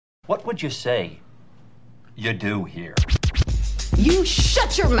What would you say you do here? You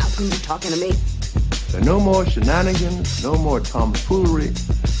shut your mouth when you're talking to me. There are no more shenanigans, no more tomfoolery,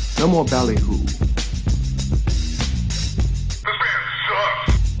 no more ballyhoo. This man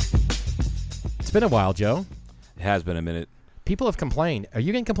sucks. It's been a while, Joe. It has been a minute. People have complained. Are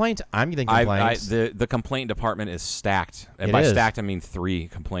you getting complaints? I'm getting complaints. The complaint department is stacked. And It by is. stacked, I mean 3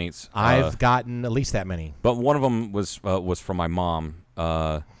 complaints. I've gotten at least that many. But one of them was from my mom,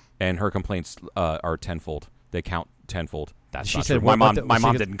 and her complaints are tenfold. They count tenfold. That's She not said, true. what- My she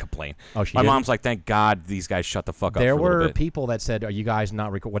mom did- didn't complain. Oh, she My didn't? mom's like, thank God these guys shut the fuck up There for a little were bit. people that said, "Are you guys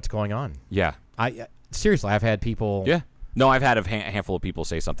not what's going on?" Yeah. Seriously, I've had people. Yeah. No, I've had a handful of people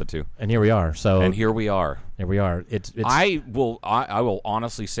say something too. And here we are. And here we are. Here we are. It's I will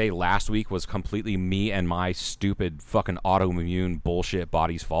honestly say last week was completely me and my stupid fucking autoimmune bullshit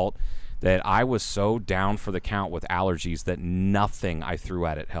body's fault. That I was so down for the count with allergies that nothing I threw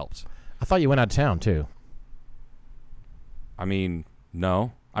at it helped. I thought you went out of town too. I mean,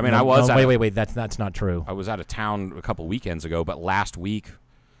 no. I mean, No, I was. No, wait. That's not true. I was out of town a couple weekends ago, but last week,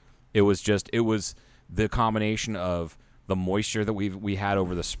 it was the combination of the moisture that we had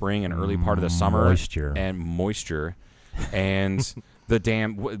over the spring and early part of the summer, Moisture, and the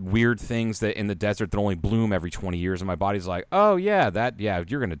damn weird things that in the desert that only bloom every 20 years, and my body's like, oh yeah,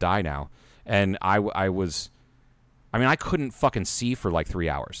 you're gonna die now, and I mean, I couldn't fucking see for like 3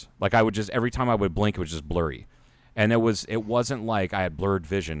 hours. Like I would just every time I would blink, it was just blurry. And it wasn't like I had blurred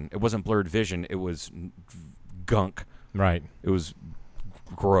vision. It wasn't blurred vision. It was gunk. Right. It was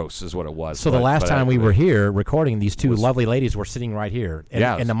gross is what it was. So the last time we were here recording, these two lovely ladies were sitting right here. And,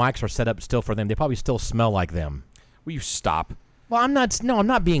 yeah, and the mics were set up still for them. They probably still smell like them. Will you stop? Well, I'm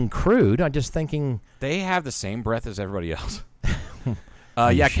not being crude. I'm just thinking. They have the same breath as everybody else.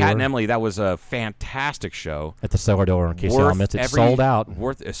 Yeah, sure? Kat and Emily, that was a fantastic show. At the Cellar Door, in case y'all missed it. Sold out.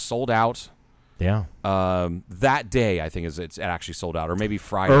 It's sold out. Yeah. That day, I think it actually sold out, or maybe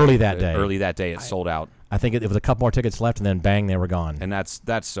Friday. Early that day, it sold out. I think it was a couple more tickets left, and then bang, they were gone. And that's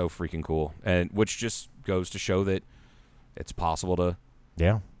so freaking cool, and which just goes to show that it's possible to,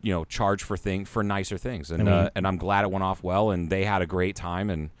 charge for nicer things, and and I'm glad it went off well, and they had a great time,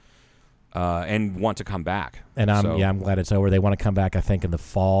 and want to come back. And I'm glad it's over. They want to come back, I think, in the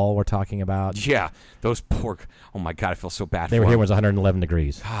fall. We're talking about. Yeah, those poor. Oh my God, I feel so bad. They were here when it was 111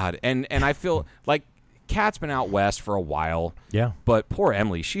 degrees. God, and I feel like Kat's been out west for a while. Yeah. But poor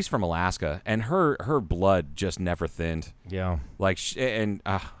Emily, she's from Alaska, and her blood just never thinned. Yeah. Like,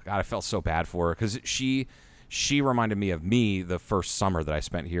 God, I felt so bad for her because she reminded me of me the first summer that I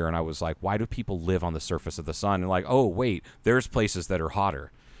spent here, and I was like, why do people live on the surface of the sun? And like, oh wait, there's places that are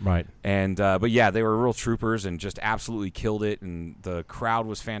hotter. Right. And but yeah, they were real troopers and just absolutely killed it, and the crowd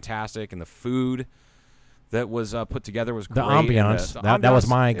was fantastic, and the food that was put together was great. The ambiance, that was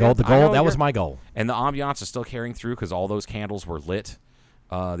my goal. That was my goal. And the ambiance is still carrying through because all those candles were lit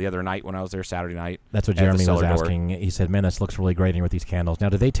the other night when I was there Saturday night. That's what Jeremy was asking. He said, "Man, this looks really great here with these candles." Now,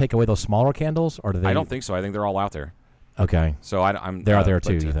 do they take away those smaller candles, or do they? I don't think so. I think they're all out there. Okay. So I'm. They're out there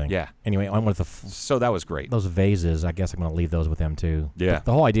too. You think? Yeah. Anyway, I'm with so that was great. Those vases, I guess I'm going to leave those with them too. Yeah.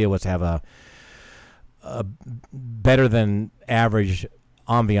 The whole idea was to have a better than average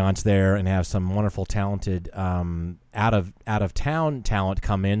ambiance there and have some wonderful, talented out of town talent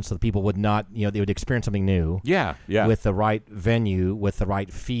come in, so the people would not, they would experience something new. Yeah. With the right venue, with the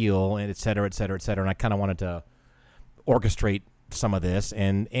right feel, and et cetera, et cetera, et cetera. And I kind of wanted to orchestrate some of this,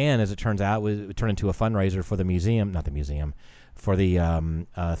 and as it turns out, it turned into a fundraiser for the museum, not the museum, for the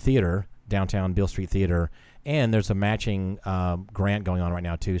theater, downtown Beale Street Theater, and there's a matching grant going on right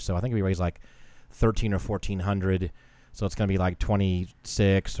now too. So I think we raised like $1,300 or $1,400. So it's going to be like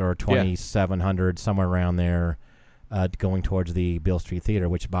 26 or 2,700, somewhere around there, going towards the Beale Street Theater.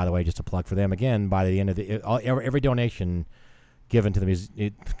 Which, by the way, just a plug for them again. By the end of every donation given to the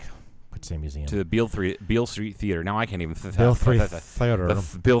museum. What's the museum? To the Beale Street Theater. Now I can't even. Beale Street Theater.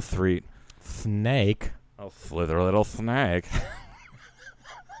 Beale Street. Snake. Oh, slither little snake.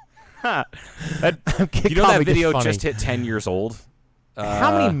 You know that video just hit 10 years old?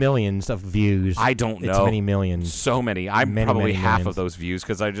 How many millions of views? I don't know. It's many millions. So many. I'm probably half of those views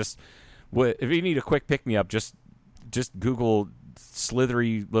because I just. If you need a quick pick-me-up, just Google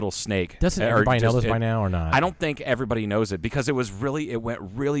slithery little snake. Doesn't everybody know this by now or not? I don't think everybody knows it because it went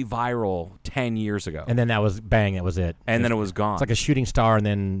really viral 10 years ago. And then that was bang, that was it. And then it was gone. It's like a shooting star and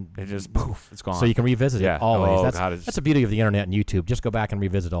then it just poof, it's gone. So you can revisit it always. Oh, that's the beauty of the internet and YouTube. Just go back and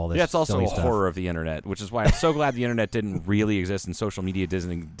revisit all this. Yeah, it's also a stuff. horror of the internet, which is why I'm so glad the internet didn't really exist and social media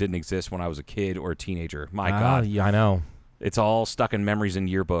didn't exist when I was a kid or a teenager. My God. Yeah, I know. It's all stuck in memories and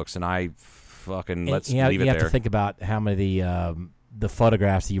yearbooks, and I fucking let's leave it there. You have to think about how many the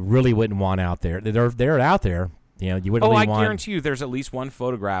photographs you really wouldn't want out there. They're out there. You know, you wouldn't Oh, really I want. guarantee you, there's at least one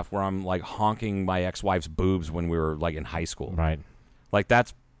photograph where I'm like honking my ex-wife's boobs when we were like in high school. Right. Like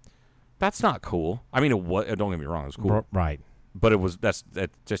that's not cool. I mean, don't get me wrong, it was cool. Right. But it was that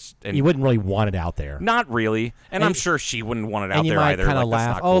just and You wouldn't really want it out there. not really, and I'm sure she wouldn't want it out And you there might either. kind of Like, that's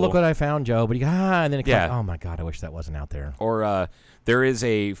laugh. not Oh, cool. look what I found, Joe. But you go, and then it Yeah. comes, oh my God, I wish that wasn't out there. Or there is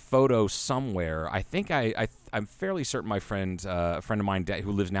a photo somewhere. I think I'm fairly certain my friend, a friend of mine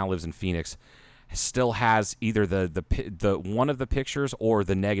who now lives in Phoenix, still has either the one of the pictures or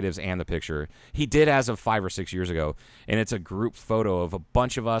the negatives and the picture. He did as of 5 or 6 years ago, and it's a group photo of a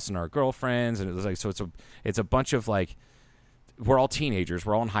bunch of us and our girlfriends, and it was like it's a bunch of like. We're all teenagers.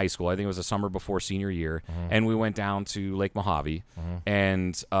 We're all in high school. I think it was the summer before senior year, and we went down to Lake Mojave,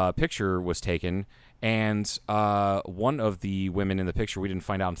 and a picture was taken. And one of the women in the picture, we didn't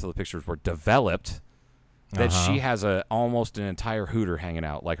find out until the pictures were developed, that she has almost an entire hooter hanging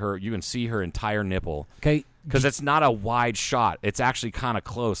out. Like you can see her entire nipple. Okay. Because it's not a wide shot. It's actually kind of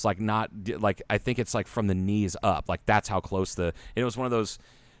close. Like I think it's like from the knees up. Like that's how close it was one of those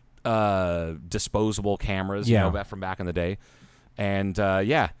disposable cameras, you know, from back in the day. And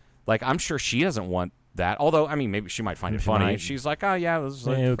like I'm sure she doesn't want that. Although I mean, maybe she might find it funny. might. She's like, oh yeah, it was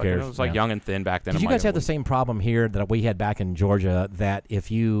like, who cares? It was like young and thin back then. Did you guys have the same problem here that we had back in Georgia? That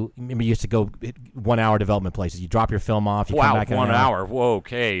if you remember, you used to go 1 hour development places. You drop your film off. You come back in 1 an hour. Whoa,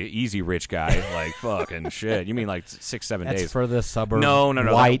 okay, easy, rich guy. Like fucking shit. You mean like 6-7 That's days? for the suburb. No.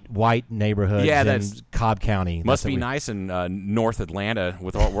 White neighborhoods. Yeah, in that's- Cobb County. Must That's be what nice in North Atlanta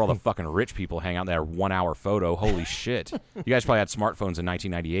where all the fucking rich people hang out. That 1 hour photo. Holy shit! You guys probably had smartphones in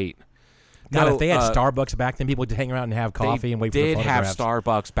 1998. God, No, if they had Starbucks back then, people would hang around and have coffee and wait for the They did have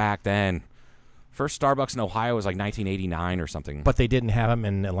photographs. Starbucks back then. First Starbucks in Ohio was like 1989 or something. But they didn't have them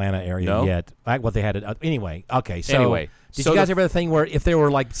in Atlanta area No? yet. What they had it anyway. Okay, so Anyway, did so you guys the- ever have the thing where if they were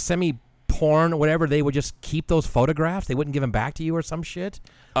like semi-porn or whatever, they would just keep those photographs? They wouldn't give them back to you or some shit?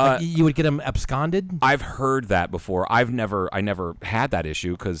 Like you would get them absconded? I've heard that before. I never had that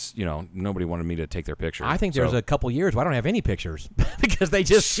issue because nobody wanted me to take their picture. I think there was a couple years where I don't have any pictures because they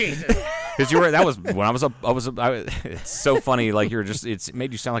just because that was when I was it's so funny. Like it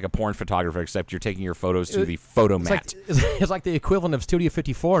made you sound like a porn photographer, except you're taking your photos to the photomat. It's like the equivalent of Studio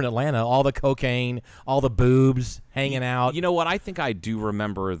 54 in Atlanta. All the cocaine, all the boobs hanging out. You know what? I think I do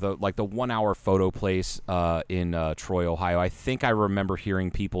remember the 1 hour photo place in Troy, Ohio. I think I remember hearing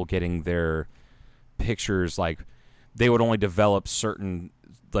people getting their pictures like they would only develop certain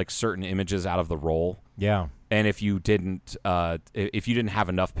images out of the roll. Yeah. And if you didn't have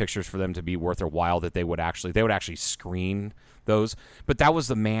enough pictures for them to be worth their while, that they would actually screen those. But that was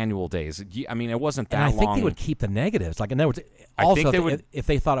the manual days. I mean, it wasn't that long. And I think they would keep the negatives. Like in other words, I also think they would- if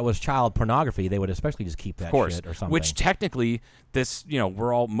they thought it was child pornography, they would especially just keep that Of course, shit or something. which technically,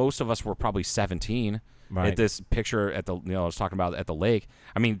 most of us were probably 17 Right. at this picture at the I was talking about at the lake.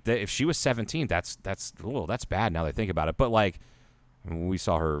 I mean, if she was 17, that's bad now that I think about it. But like, we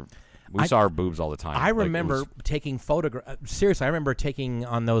saw her boobs all the time. I remember taking photographs. Seriously, I remember taking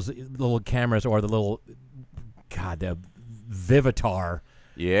on those little cameras or the little, the Vivitar.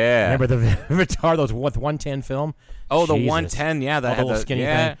 Yeah. Remember the Vivitar, those with 110 film? Oh, the Jesus. 110, yeah, that All the had little the skinny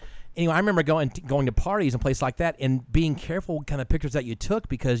yeah. thing. Anyway, I remember going to parties and places like that and being careful what kind of pictures that you took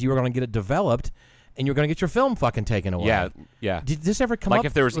because you were going to get it developed and you were going to get your film fucking taken away. Yeah. Did this ever come up? Like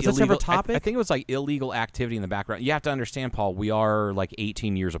if there was this illegal, ever a topic? I think it was like illegal activity in the background. You have to understand, Paul, we are like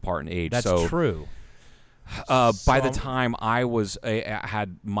 18 years apart in age. That's so, true. By the time I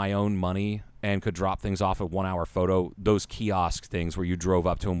had my own money and could drop things off at 1 hour photo, those kiosk things where you drove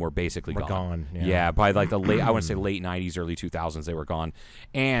up to them were basically gone. Yeah, by like the late, I want to say late 90s, early 2000s, they were gone.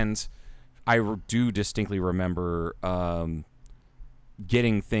 And I do distinctly remember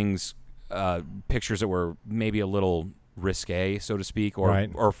getting things, pictures that were maybe a little risque, so to speak,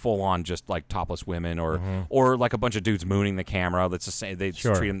 or full on just like topless women, or like a bunch of dudes mooning the camera. That's the same. They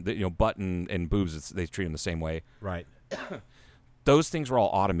treat them, butt and boobs. They treat them the same way. Right. Those things were all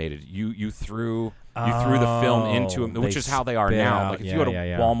automated. You threw the film into them, which is how they are now. Like if you go to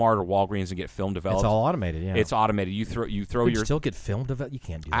Walmart or Walgreens and get film developed, It's all automated. Yeah. it's automated. You throw you your still get film developed. You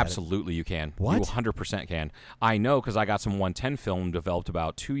can't do that. Absolutely, you can. What? You 100% can. I know because I got some 110 film developed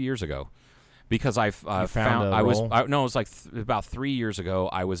about 2 years ago. because I found a I was role? no, it was like about 3 years ago.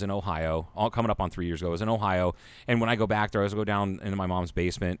 I was in Ohio, coming up on 3 years ago. I was in Ohio, and when I go back there, I always go down into my mom's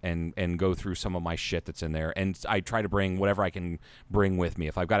basement and go through some of my shit that's in there, and I try to bring whatever I can bring with me.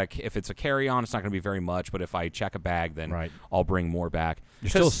 If if it's a carry on, it's not going to be very much, but if I check a bag, then Right. I'll bring more back. You're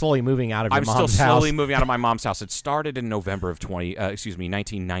still slowly moving out of your I'm mom's still slowly house. moving out of my mom's house. It started in November of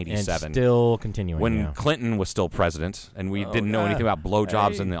 1997. And still continuing. when yeah. Clinton was still president, and we didn't know God. anything about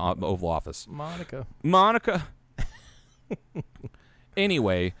blowjobs Hey. in the Oval Office. Monica.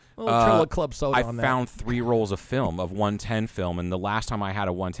 Anyway, Little Trilla Club soda I on that. found 3 rolls of film, of 110 film, and the last time I had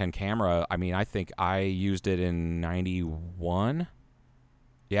a 110 camera, I mean, I think I used it in 91.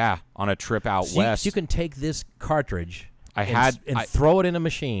 Yeah, on a trip out west. You can take this cartridge I and, had- and I- throw it in a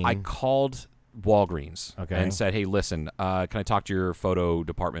machine. I called Walgreens Okay. and said, hey, listen, can I talk to your photo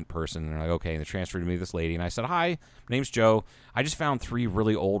department person? And they're like, okay. And they transferred me to this lady. And I said, hi, my name's Joe. I just found 3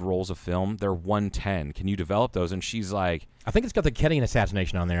 really old rolls of film. They're 110. Can you develop those? And she's like, I think it's got the Kennedy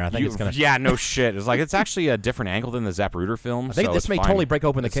assassination on there. I think it's going to... yeah, no shit. It's like, it's actually a different angle than the Zapruder film. I think so this it's may fine. totally break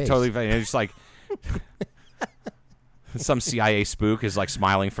open the It's case. totally fine. It's like some CIA spook is like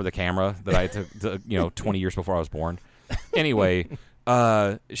smiling for the camera that I took, 20 years before I was born. Anyway,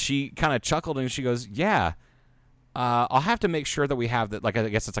 she kind of chuckled and she goes, yeah. I'll have to make sure that we have that. Like, I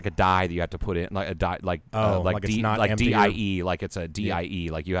guess it's like a die that you have to put in, like a die, like like it's not empty DIE, like it's a DIE,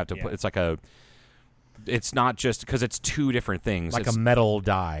 like you have to put. It's like a. It's not just because it's 2 different things. like it's a metal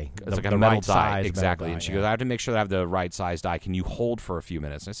die. It's like a the metal right die, size exactly. metal And she die, goes, yeah. I have to make sure that I have the right size die. Can you hold for a few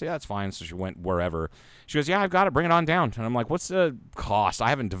minutes? And I say, yeah, that's fine. So she went wherever. She goes, yeah, I've got it. Bring it on down. And I'm like, what's the cost? I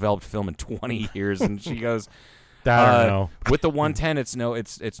haven't developed film in 20 years. And she goes, I don't know. with the 110, it's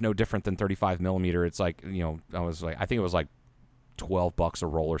no different than 35 millimeter. It's like, I think it was like $12 a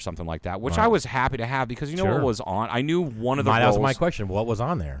roll or something like that, which I was happy to have because Sure. what was on. I knew one of the That rolls. was my question. What was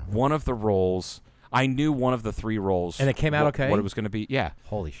on there? One of the rolls. I knew one of the 3 rolls. And it came out okay? What it was going to be. Yeah.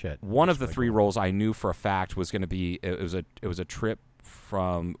 Holy shit. One of the 3 rolls I knew for a fact was going to be it was a trip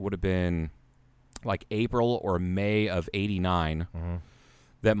from would have been like April or May of '89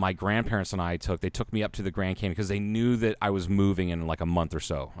 that my grandparents and I took. They took me up to the Grand Canyon because they knew that I was moving in like a month or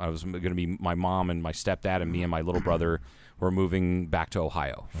so. I was going to be my mom and my stepdad and me and my little brother were moving back to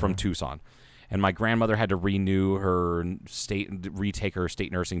Ohio from Tucson. And my grandmother had to renew her retake her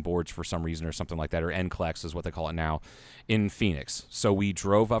state nursing boards for some reason or something like that, or NCLEX is what they call it now, in Phoenix. So we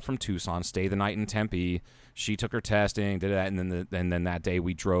drove up from Tucson, stayed the night in Tempe. She took her testing, did that, and then that day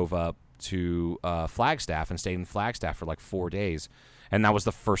we drove up to Flagstaff and stayed in Flagstaff for like 4 days. And that was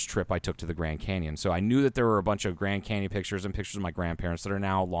the first trip I took to the Grand Canyon. So I knew that there were a bunch of Grand Canyon pictures and pictures of my grandparents that are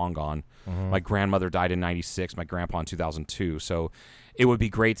now long gone. My grandmother died in '96, my grandpa in 2002. So it would be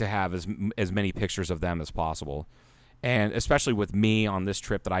great to have as many pictures of them as possible. And especially with me on this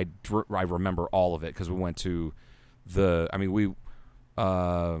trip that I remember all of it because we went to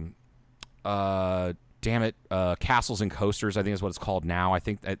Castles and Coasters, I think is what it's called now. I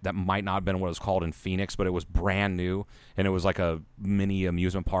think that might not have been what it was called in Phoenix, but it was brand new, and it was like a mini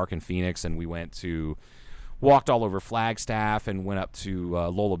amusement park in Phoenix, and we walked all over Flagstaff and went up to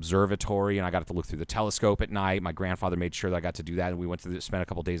Lowell Observatory, and I got to look through the telescope at night. My grandfather made sure that I got to do that, and we went to spend a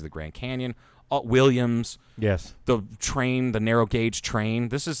couple days at the Grand Canyon. Williams, Yes. the train, the narrow gauge train.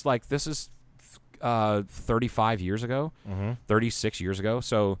 This is 35 years ago, 36 years ago.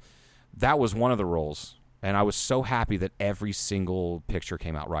 So that was one of the rolls, and I was so happy that every single picture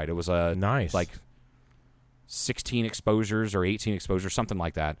came out right. It was Nice. like 16 exposures or 18 exposures, something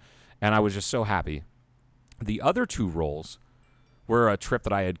like that, and I was just so happy. The other 2 rolls were a trip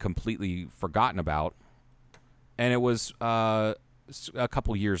that I had completely forgotten about, and it was a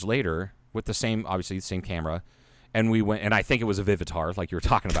couple years later with the same camera, and we went, and I think it was a Vivitar, like you were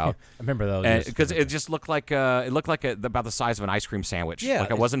talking about. I remember those. Because it just looked like about the size of an ice cream sandwich. Yeah,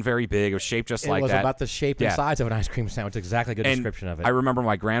 like it wasn't very big. It was shaped just it like was that. about the shape and Yeah. size of an ice cream sandwich. Exactly a good And description of it. I remember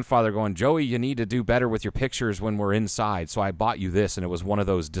my grandfather going, Joey, you need to do better with your pictures when we're inside. So I bought you this, and it was one of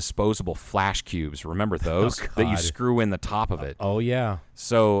those disposable flash cubes. Remember those that you God. screw in the top of it? Oh, yeah.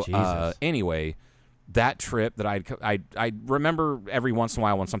 So Jesus. anyway, that trip that I remember every once in a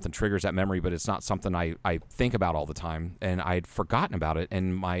while when something triggers that memory, but it's not something I think about all the time, and I'd forgotten about it.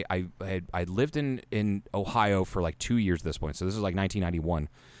 And I lived in Ohio for like 2 years at this point, so this is like 1991,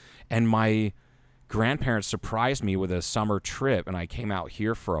 and my grandparents surprised me with a summer trip, and I came out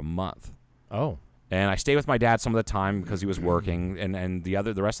here for a month. Oh. And I stayed with my dad some of the time because he was working, and the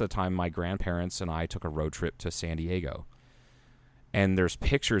rest of the time my grandparents and I took a road trip to San Diego. And there's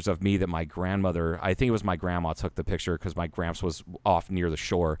pictures of me that my grandmother, I think it was my grandma, took the picture because my gramps was off near the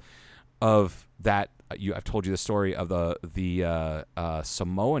shore of that. I've told you the story of the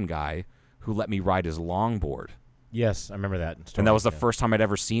Samoan guy who let me ride his longboard. Yes, I remember that. And that was the first time I'd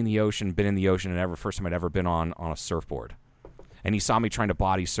ever seen the ocean, been in the ocean, and first time I'd ever been on a surfboard. And he saw me trying to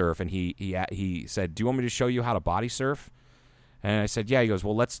body surf, and he said, "Do you want me to show you how to body surf?" And I said, "Yeah." He goes,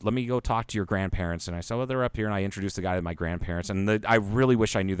 "Well, let me go talk to your grandparents." And I said, "Well, they're up here." And I introduced the guy to my grandparents. And I really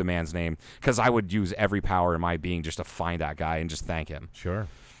wish I knew the man's name, because I would use every power in my being just to find that guy and just thank him. Sure.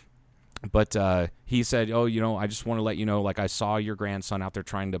 But he said, "Oh, I just want to let you know, like, I saw your grandson out there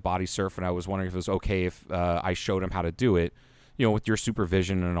trying to body surf, and I was wondering if it was okay if I showed him how to do it, with your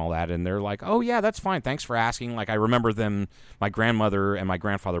supervision and all that." And they're like, "Oh, yeah, that's fine. Thanks for asking." Like, I remember them, my grandmother and my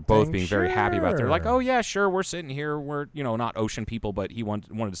grandfather both being very happy about it. They're like, "Oh, yeah, sure. We're sitting here. We're, not ocean people, but he wanted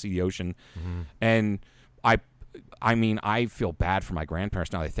to see the ocean." Mm-hmm. And I mean, I feel bad for my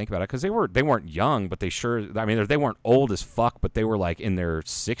grandparents now that I think about it, because they weren't young, but they weren't old as fuck, but they were like in their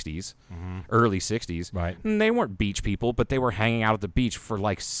 60s, early 60s. Right. And they weren't beach people, but they were hanging out at the beach for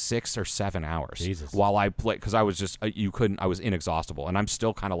like 6 or 7 hours. Jesus. While I played, because I was just, I was inexhaustible, and I'm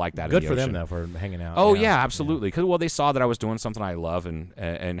still kind of like that. Good in the for ocean. them, though, for hanging out. Oh, yeah, absolutely. Because, they saw that I was doing something I love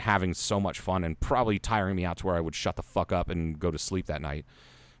and having so much fun, and probably tiring me out to where I would shut the fuck up and go to sleep that night.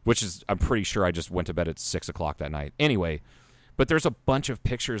 Which is, I'm pretty sure I just went to bed at 6 o'clock that night. Anyway, but there's a bunch of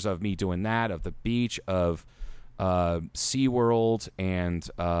pictures of me doing that, of the beach, of SeaWorld, and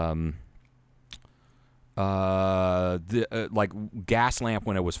like gas lamp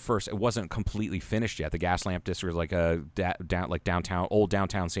when it was first. It wasn't completely finished yet. The gas lamp district was like downtown, old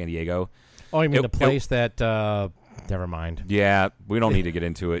downtown San Diego. Oh, you mean the place that? Never mind. Yeah, we don't need to get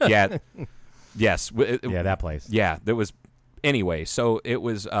into it. Yeah, yes. Yeah, that place. Yeah, there was. Anyway, so it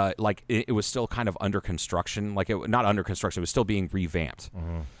was it was still kind of under construction, not under construction, it was still being revamped,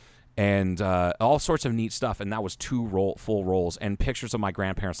 and all sorts of neat stuff. And that was 2 full rolls and pictures of my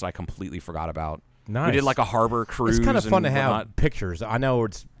grandparents that I completely forgot about. Nice. We did like a harbor cruise. It's kind of fun to have whatnot. pictures. I know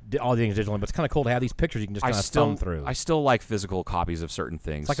it's all the things digital, but it's kind of cool to have these pictures you can just kind of thumb through. I still like physical copies of certain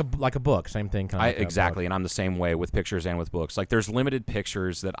things. It's like a book, same thing. Exactly, and I'm the same way with pictures and with books. Like, there's limited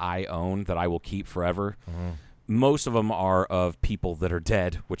pictures that I own that I will keep forever. Most of them are of people that are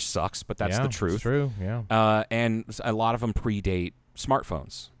dead, which sucks, but that's the truth. It's true, yeah. And a lot of them predate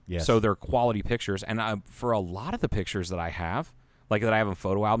smartphones. Yes. So they're quality pictures. And for a lot of the pictures that I have, like that I have in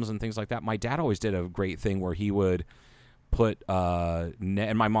photo albums and things like that, my dad always did a great thing where he would put,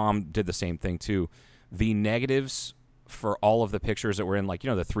 and my mom did the same thing too, the negatives for all of the pictures that were in, like, the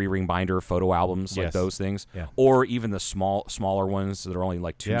 3-ring binder photo albums, like those things, or even the smaller ones that are only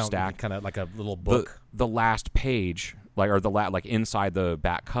like 2 stacked, kind of like a little book. The last page, like inside the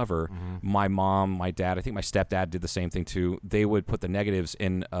back cover, my mom, my dad, I think my stepdad did the same thing too. They would put the negatives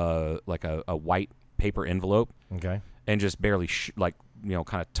in like a white paper envelope, and just barely kind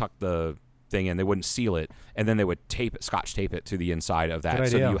of tuck the thing in. They wouldn't seal it, and then they would scotch tape it to the inside of that,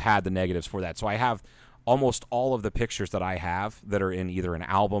 so that you had the negatives for that. So I have almost all of the pictures that I have that are in either an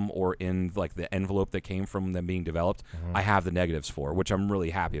album or in like the envelope that came from them being developed, I have the negatives for, which I'm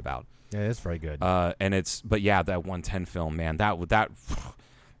really happy about. Yeah, it's very good. But yeah, that 110 film, man, that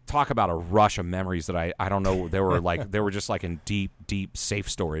talk about a rush of memories that I don't know, they were just like in deep safe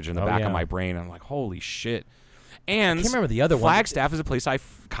storage in the back of my brain. I'm like, holy shit. And I can't remember the other one. Flagstaff is a place I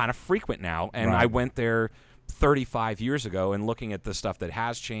kind of frequent now, and I went there 35 years ago, and looking at the stuff that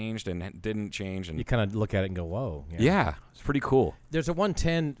has changed and didn't change, and you kind of look at it and go, whoa. Yeah, it's pretty cool. There's a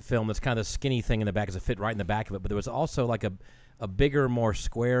 110 film that's kind of skinny thing in the back, because it fit right in the back of it, but there was also like a bigger, more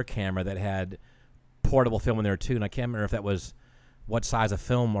square camera that had portable film in there too, and I can't remember if that was what size of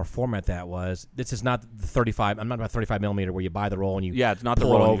film or format that was. This is not the 35. I'm not about 35 millimeter where you buy the roll and you it's not pull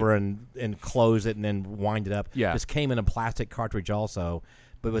the roll it over and close it and then wind it up. Yeah. This came in a plastic cartridge also,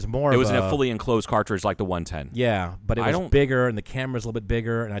 but it was more. It was in a fully enclosed cartridge like the 110. Yeah, but it was bigger and the camera's a little bit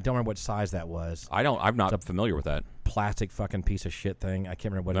bigger, and I don't remember what size that was. I'm not familiar with that plastic fucking piece of shit thing. I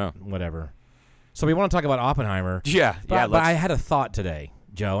can't remember whatever. So we want to talk about Oppenheimer. Yeah, but I had a thought today,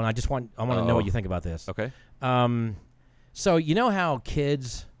 Joe, and I want to know what you think about this. Okay. So you know how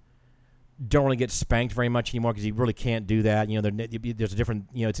kids don't really get spanked very much anymore because you really can't do that. There's a different.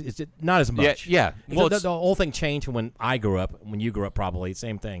 It's not as much. Yeah. Well, the whole thing changed from when I grew up. When you grew up, probably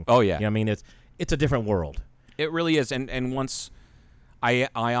same thing. Oh yeah. I mean, it's a different world. It really is, and once I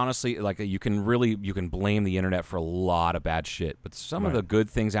honestly you can blame the internet for a lot of bad shit, but some of the good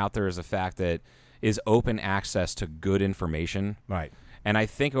things out there is the fact that is open access to good information. Right. And I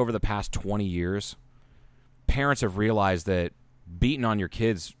think over the past 20 years, parents have realized that beating on your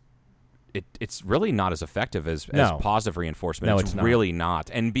kids, it's really not as effective as positive reinforcement. No, it's not. really not.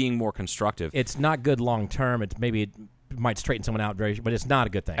 And being more constructive. It's not good long term. It might straighten someone out but it's not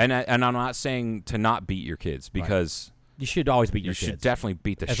a good thing. And I'm not saying to not beat your kids, because You should always beat your You kids. should definitely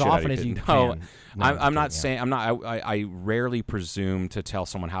beat the as shit often out of as your you kid. can. No, I'm not saying I'm not. I rarely presume to tell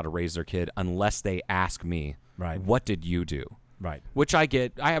someone how to raise their kid unless they ask me. Right. What did you do? Right. Which I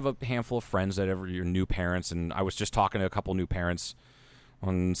get. I have a handful of friends that are new parents, and I was just talking to a couple new parents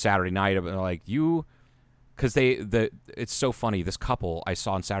on Saturday night about like you, because it's so funny. This couple I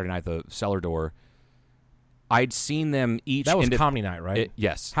saw on Saturday night at the cellar door. I'd seen them each. That was comedy night, right?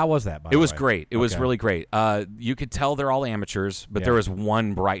 Yes. How was that? By It the was way? great. It was Okay. really great. You could tell they're all amateurs, but there was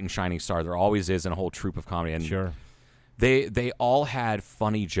one bright and shining star. There always is in a whole troupe of comedy. And Sure. They all had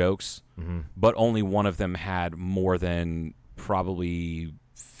funny jokes, Mm-hmm. but only one of them had more than probably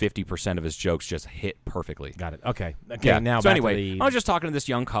 50% of his jokes just hit perfectly. Got it. Okay. Yeah. Now so back anyway, to the I was just talking to this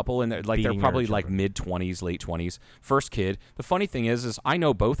young couple, and they're beating probably your like children. mid-20s, late 20s. First kid. The funny thing is I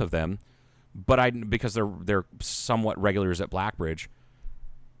know both of them, but because they're somewhat regulars at Blackbridge,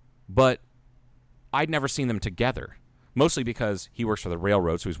 but I'd never seen them together. Mostly because he works for the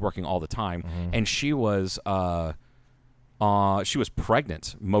railroad, so he's working all the time, and she was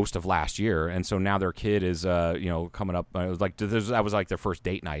pregnant most of last year, and so now their kid is coming up. It was like that was like their first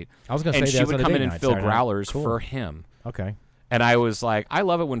date night. I was going to and say she that's would on a come date in and night, fill Saturday night. growlers Cool. for him. Okay. And I was like, I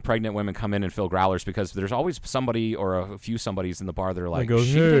love it when pregnant women come in and fill growlers because there's always somebody or a few somebodies in the bar that are like,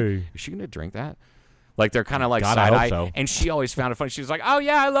 goes, is she gonna drink that? Like they're kind of like God, I side hope eye. so. And she always found it funny. She was like, oh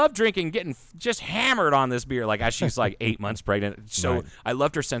yeah, I love drinking, getting just hammered on this beer. Like as she's like 8 months pregnant. So Right. I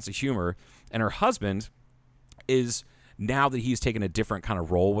loved her sense of humor. And her husband is, now that he's taken a different kind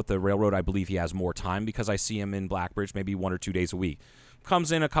of role with the railroad, I believe he has more time because I see him in Blackbridge maybe 1 or 2 days a week.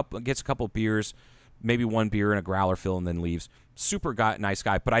 Comes in gets a couple beers, maybe one beer and a growler fill, and then leaves. Super nice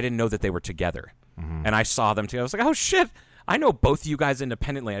guy, but I didn't know that they were together. And I saw them together. I was like, oh shit, I know both of you guys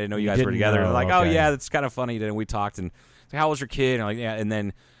independently. I didn't know you guys were didn't together. know, They're like, oh okay. yeah, that's kind of funny. Then we talked, and like, how was your kid? And I'm like, yeah. And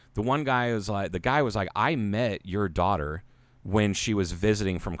then the guy was like, I met your daughter when she was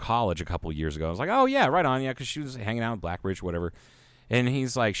visiting from college a couple years ago. I was like, oh yeah, right on, yeah, because she was hanging out in Blackbridge, whatever. And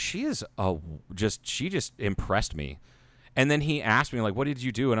he's like, she just impressed me. And then he asked me, like, what did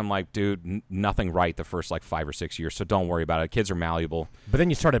you do? And I'm like, dude, nothing right the first, like, 5 or 6 years, so don't worry about it. Kids are malleable. But then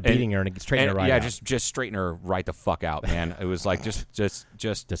you started beating her and straighten her right yeah, out. just straighten her right the fuck out, man. It was like, Just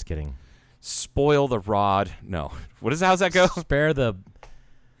kidding. spoil the rod. No. How's that go? Spare the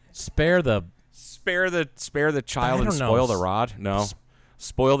Spare the child I and don't know. spoil the rod? No.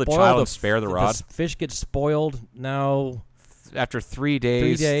 Spoil the spoil child the and spare the rod. fish gets spoiled. No. After 3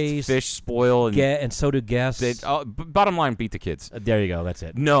 days, 3 days, fish spoil and and so do guests. bottom line, beat the kids. There you go. That's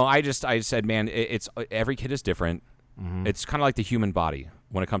it. No, I said, man, it's every kid is different. Mm-hmm. It's kind of like the human body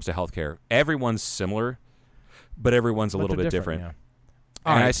when it comes to healthcare. Everyone's similar, but everyone's a But little they're bit different. Yeah. And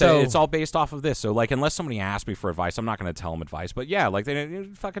All right, I said so it's all based off of this. So, like, unless somebody asks me for advice, I'm not going to tell them advice. But yeah, like, they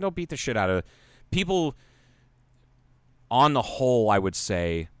fucking don't beat the shit out of people. On the whole, I would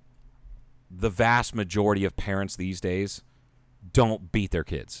say the vast majority of parents these days don't beat their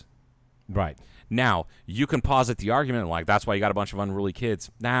kids. right. Now, you can posit the argument like that's why you got a bunch of unruly kids.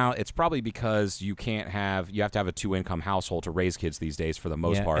 Now, it's probably because you have to have a 2-income household to raise kids these days for the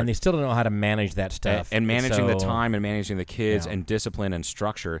most part. And they still don't know how to manage that stuff. And managing the so- time and managing the kids Yeah. and discipline and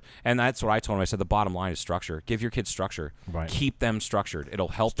structure. And that's what I told him. I said the bottom line is structure. Give your kids structure. Right. Keep them structured. It'll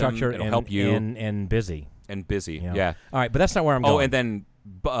help structure them. It'll and, help you. and busy. And busy. You know? Yeah. All right, but that's not where I'm going. Oh, and then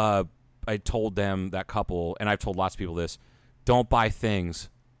I told them, that couple, and I've told lots of people this, don't buy things,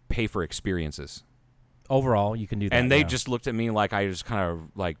 pay for experiences. Overall, you can do that. And they yeah. just looked at me like I just kind of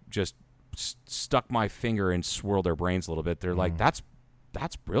like just stuck my finger and swirled their brains a little bit. They're like, that's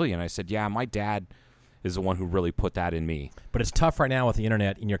brilliant. I said, yeah, my dad is the one who really put that in me. But it's tough right now with the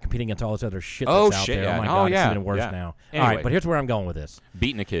internet, and you're competing against all this other shit Oh, that's out shit, there. yeah. Oh, my Oh, God, yeah, it's even worse yeah. now. All Anyway. right, but here's where I'm going with this.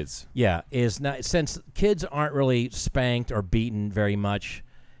 Beating the kids. Yeah, is not since kids aren't really spanked or beaten very much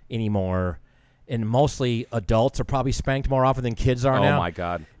anymore, and mostly adults are probably spanked more often than kids are now. Oh, my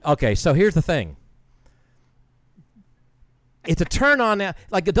God. Okay, so here's the thing. It's a turn on now.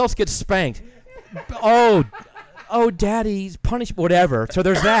 Like, adults get spanked. Oh, daddy's punished, whatever. So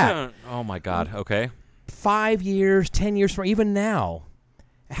there's that. Oh, my God. Okay. 5 years, 10 years from even now,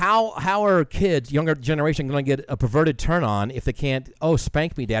 how are kids, younger generation, going to get a perverted turn on if they can't,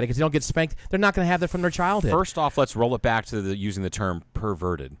 spank me, daddy, because they don't get spanked. They're not going to have that from their childhood. First off, let's roll it back to using the term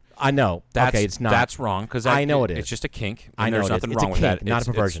perverted. I know. Okay, it's not. That's wrong because I know it is. It's just a kink. I And know there's it is. nothing It's a wrong with kink, that. not a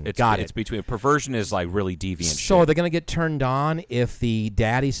perversion. Got it. It's between perversion is like really deviant. So shit. are they going to get turned on if the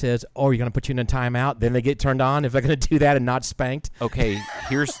daddy says, you're going to put you in a timeout? Then they get turned on if they're going to do that and not spanked? Okay,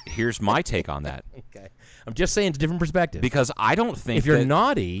 here's my take on that. Okay. I'm just saying it's a different perspective. Because I don't think if you're that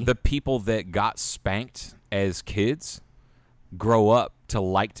naughty, the people that got spanked as kids grow up to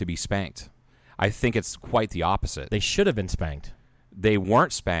like to be spanked. I think it's quite the opposite. They should have been spanked. They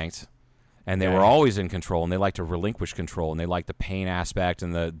weren't spanked, and they were always in control, and they like to relinquish control, and they like the pain aspect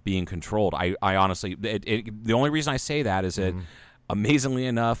and the being controlled. I honestly, the only reason I say that is that, amazingly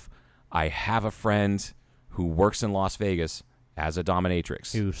enough, I have a friend who works in Las Vegas as a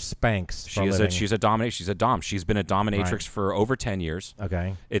dominatrix. Who spanks for She's living. a dominatrix. She's a dom. She's been a dominatrix for over 10 years.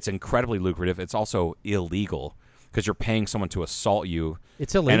 Okay. It's incredibly lucrative. It's also illegal because you're paying someone to assault you.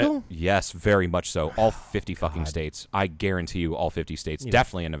 It's illegal? Yes, very much so. All 50 fucking states. I guarantee you all 50 states.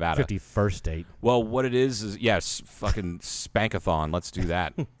 Definitely in Nevada. 51st state. Well, what it is yes, fucking spankathon. Let's do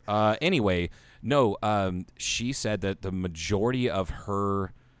that. Anyway, no, she said that the majority of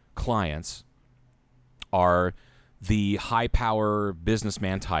her clients are the high power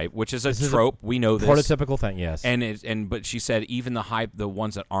businessman type, which is a trope. We know this. Prototypical thing, yes. But she said even the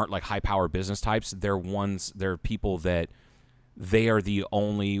ones that aren't like high power business types, they're people that they're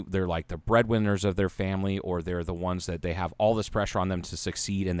like the breadwinners of their family, or they're the ones that they have all this pressure on them to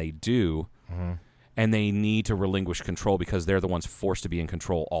succeed, and they do. And they need to relinquish control because they're the ones forced to be in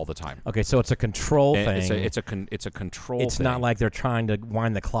control all the time. Okay, so it's a control thing. It's a control. It's thing. not like they're trying to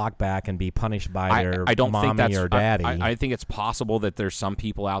wind the clock back and be punished by their I don't mommy think that's, or daddy. I think it's possible that there's some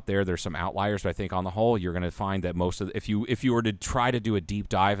people out there's some outliers, but I think on the whole you're going to find that most of if you were to try to do a deep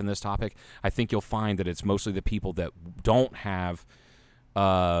dive in this topic, I think you'll find that it's mostly the people that don't have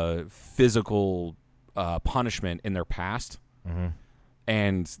physical punishment in their past.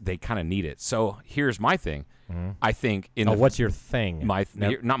 And they kind of need it. So here's my thing. I think what's your thing?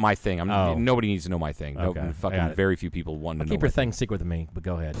 Not my thing. Nobody needs to know my thing. Okay, No, fucking very few people want to know. Keep your thing secret with me, but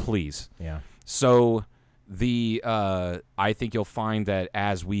go ahead. Please. Yeah. So I think you'll find that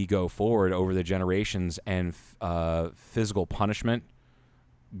as we go forward over the generations and physical punishment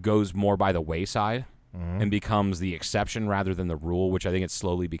goes more by the wayside and becomes the exception rather than the rule, which I think it's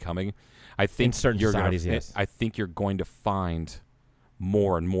slowly becoming. I think in certain societies, yes. I think you're going to find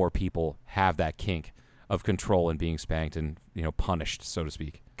more and more people have that kink of control and being spanked and punished, so to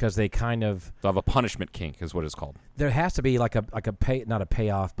speak. Because they kind of have a punishment kink, is what it's called. There has to be like a pay, not a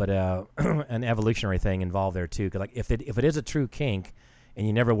payoff, but an evolutionary thing involved there too. 'Cause like if it is a true kink, and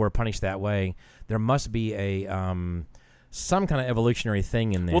you never were punished that way, there must be a some kind of evolutionary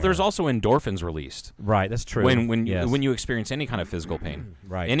thing in there. Well, there's also endorphins released. Right, that's true. When yes. you experience any kind of physical pain,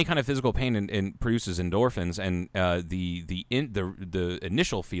 right, any kind of physical pain and produces endorphins, and the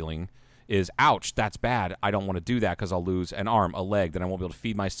initial feeling is, ouch, that's bad. I don't want to do that because I'll lose an arm, a leg, then I won't be able to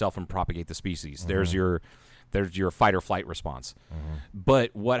feed myself and propagate the species. There's your fight or flight response.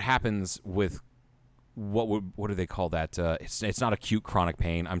 But what happens with what do they call that? It's not acute chronic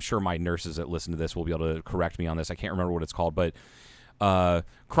pain. I'm sure my nurses that listen to this will be able to correct me on this. I can't remember what it's called, but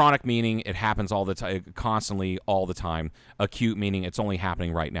chronic meaning it happens all the time, constantly, all the time. Acute meaning it's only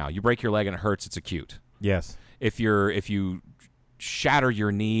happening right now. You break your leg and it hurts, it's acute. Yes. If you shatter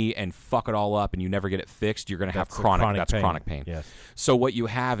your knee and fuck it all up and you never get it fixed, you're going to have chronic pain. Yes. So what you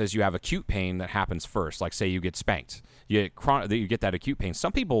have is you have acute pain that happens first. Like say you get spanked. You get that acute pain.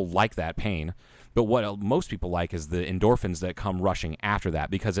 Some people like that pain. But what most people like is the endorphins that come rushing after that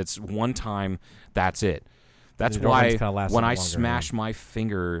because it's one time, that's it. That's why when I smashed my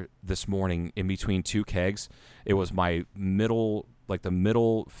finger this morning in between two kegs, it was my middle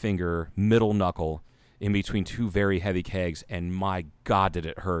finger, middle knuckle in between two very heavy kegs, and my God, did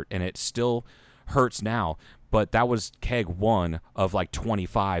it hurt. And it still hurts now. But that was keg one of like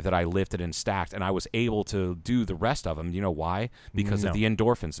 25 that I lifted and stacked, and I was able to do the rest of them. You know why? Because of the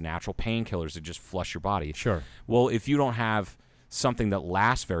endorphins, natural painkillers that just flush your body. Sure. Well, if you don't have something that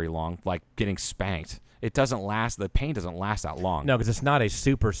lasts very long, like getting spanked, it doesn't last. The pain doesn't last that long. No, because it's not a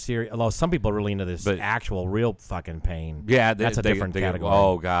super serious. Although some people are really into this actual real fucking pain. Yeah, that's a different category.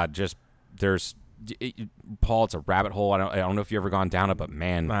 Oh God, there's Paul. It's a rabbit hole. I don't know if you've ever gone down it, but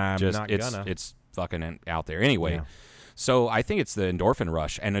man, it's fucking out there anyway. Yeah. So I think it's the endorphin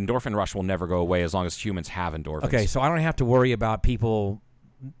rush, and endorphin rush will never go away as long as humans have endorphins. Okay, so I don't have to worry about people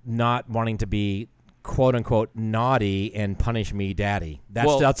not wanting to be quote unquote naughty and punish me daddy.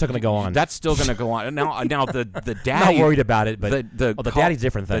 That's still going to go on. That's still going to go on. Now the daddy, not worried about it, but the daddy's a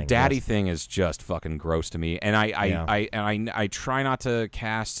different thing. The daddy thing is just fucking gross to me, and I try not to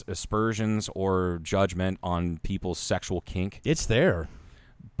cast aspersions or judgment on people's sexual kink. It's there.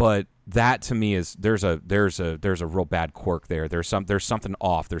 But that to me is there's a real bad quirk there. There's something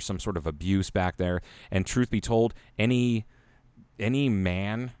off. There's some sort of abuse back there. And truth be told, any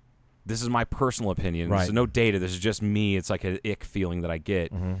man, this is my personal opinion. Right. This is no data. This is just me. It's like an ick feeling that I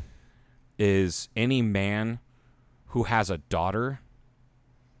get. Is any man who has a daughter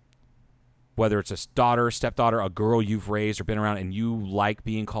whether it's a daughter, stepdaughter, a girl you've raised or been around, and you like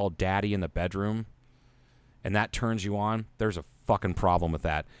being called daddy in the bedroom, and that turns you on, there's a fucking problem with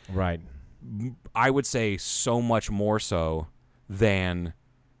that. Right. I would say so much more so than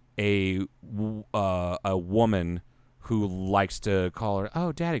a woman who likes to call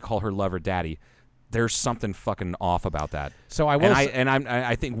her lover daddy. There's something fucking off about that. So I will,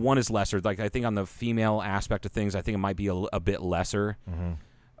 I think one is lesser. Like I think on the female aspect of things, I think it might be a bit lesser,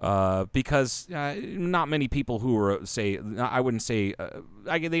 because not many people who are I wouldn't say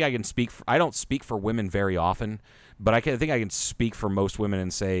I think I can speak. I don't speak for women very often, but I think I can speak for most women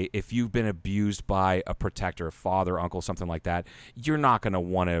and say if you've been abused by a protector, father, uncle, something like that, you're not going to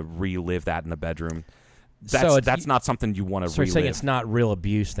want to relive that in the bedroom. That's not something you want to relive. So you're saying it's not real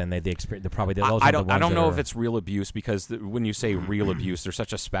abuse then? They experience. They're probably those I are the ones I don't know that if it's real abuse because when you say real abuse, there's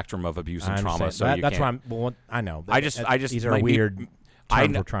such a spectrum of abuse and I trauma. understand. So That's why I'm. Well, I know. I just these are like, weird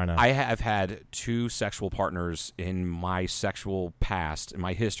terms we're trying to. I have had 2 sexual partners in my sexual past, in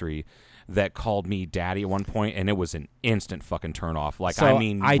my history, that called me daddy at one point, and it was an instant fucking turn off. Like, so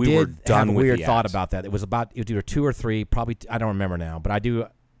we I were did done have a with weird the thought act. about that. It was either 2 or 3. Probably I don't remember now, but I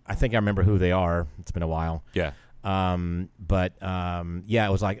think I remember who they are. It's been a while. Yeah. Yeah,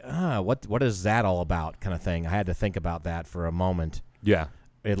 it was like, what is that all about, kind of thing. I had to think about that for a moment. Yeah.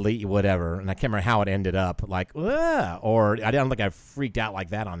 At least whatever, and I can't remember how it ended up. Like, or I don't think I freaked out like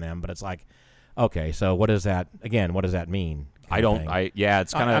that on them, but it's like, okay, so what does that again? What does that mean? It's kind of. I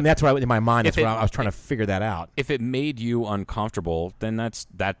mean, that's what in my mind. That's what I was trying to figure that out. If it made you uncomfortable, then that's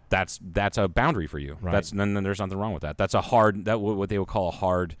a boundary for you. Right. Then there's nothing wrong with that. That's what they would call a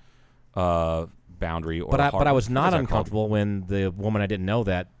hard boundary. Or but I was what not is that uncomfortable when the woman I didn't know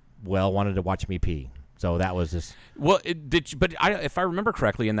that well wanted to watch me pee. So that was just if I remember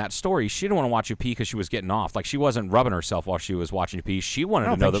correctly in that story, she didn't want to watch you pee because she was getting off. Like she wasn't rubbing herself while she was watching you pee. She wanted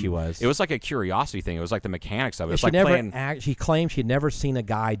to know think she was. It was like a curiosity thing. It was like the mechanics of it. It's she like never playing. she claimed she'd never seen a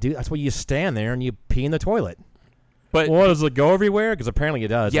guy do. That's why you stand there and you pee in the toilet. But well, does it go everywhere? Because apparently it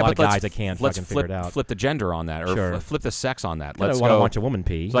does. Yeah, a lot but of guys that can't fucking figure it out. Flip the gender on that, or Sure. flip the sex on that. I Let's want go. to watch a woman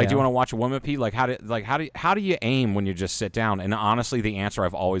pee. It's like, do you want to watch a woman pee? Like, how do you aim when you just sit down? And honestly, the answer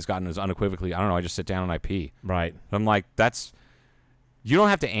I've always gotten is unequivocally, I don't know. I just sit down and I pee. Right. And I'm like, you don't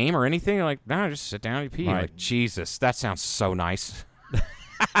have to aim or anything. You're like, no, just sit down and you pee. Right. Like, Jesus, that sounds so nice.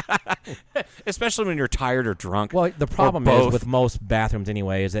 Especially when you're tired or drunk. Well, the problem is with most bathrooms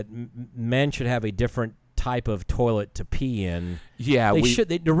anyway is that men should have a different type of toilet to pee in. Yeah,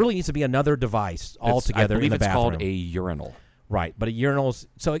 there really needs to be another device altogether in the bathroom. I believe it's called a urinal. Right, but a urinal's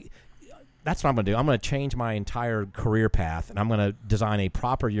so. That's what I'm going to do. I'm going to change my entire career path, and I'm going to design a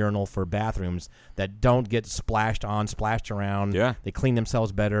proper urinal for bathrooms that don't get splashed around. Yeah. They clean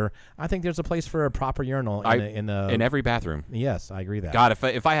themselves better. I think there's a place for a proper urinal in every bathroom. Yes, I agree with that. God,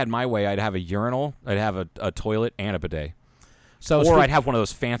 if I had my way, I'd have a urinal, I'd have a toilet, and a bidet. Or I'd have one of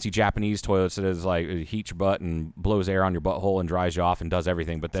those fancy Japanese toilets that is like it heats your butt and blows air on your butthole and dries you off and does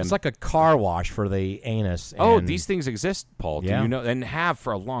everything. But then it's like a car wash for the anus. These things exist, Paul. Yeah. Do you know? And have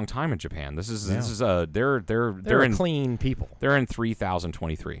for a long time in Japan. They're clean people. They're in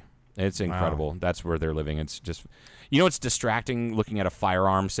 3023. It's incredible. Wow. That's where they're living. It's just, it's distracting looking at a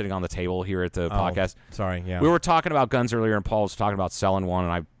firearm sitting on the table here at the podcast. Sorry, yeah. We were talking about guns earlier, and Paul was talking about selling one,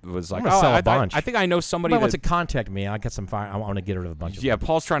 and I was like, sell a bunch. I think I know somebody wants to contact me. I got some fire. I want to get rid of a bunch of them.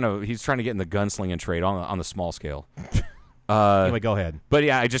 Paul's trying to get in the gunslinging trade on the small scale. Anyway, go ahead. But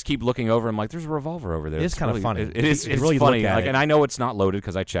yeah, I just keep looking over. I'm like, there's a revolver over there. It's kind of funny. It's really funny. Like, and I know it's not loaded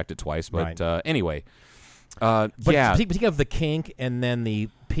because I checked it twice. But right. Anyway, but speaking of the kink and then the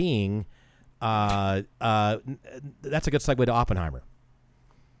peeing. That's a good segue to Oppenheimer.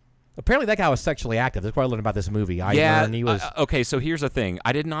 Apparently, that guy was sexually active. That's what I learned about this movie. He was okay. So here's the thing: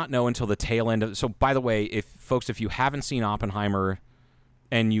 I did not know until the tail end of. So by the way, if you haven't seen Oppenheimer,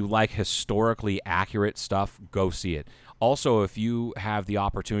 and you like historically accurate stuff, go see it. Also, if you have the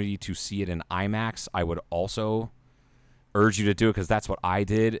opportunity to see it in IMAX, I would also urge you to do it because that's what I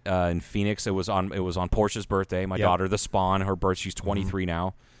did in Phoenix. It was on Portia's birthday. My daughter, the Spawn, her birth. She's 23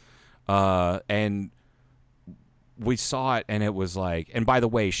 now. And we saw it, and it was like, and by the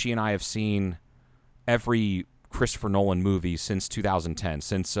way, she and I have seen every Christopher Nolan movie since 2010,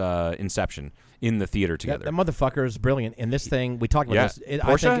 since Inception, in the theater together. That motherfucker is brilliant. In this thing, we talked about this.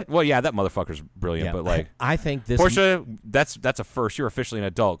 Portia? that motherfucker's brilliant, but like, I think this. Portia, that's a first. You're officially an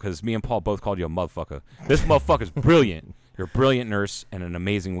adult because me and Paul both called you a motherfucker. This motherfucker's brilliant. You're a brilliant nurse and an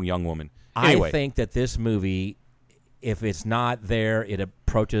amazing young woman. Anyway. I think that this movie, if it's not there, it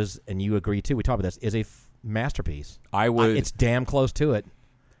approaches, and you agree too, we talked about this, is a masterpiece. It's damn close to it.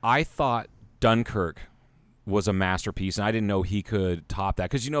 I thought Dunkirk was a masterpiece, and I didn't know he could top that.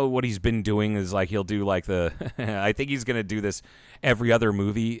 Because you know what he's been doing is like he'll do like the I think he's gonna do this every other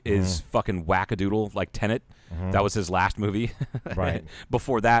movie is fucking wackadoodle, like Tenet. That was his last movie. Right.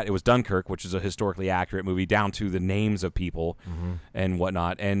 Before that, it was Dunkirk, which is a historically accurate movie down to the names of people and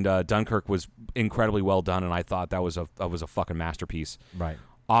whatnot. And Dunkirk was incredibly well done, and I thought that was a fucking masterpiece. Right.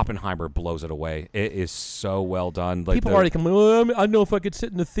 Oppenheimer blows it away. It is so well done. Like People already come. Well, I don't know if I could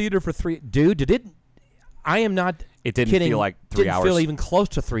sit in the theater for 3. Dude, did it? I am not. It didn't kidding. feel like 3 hours. Didn't feel even close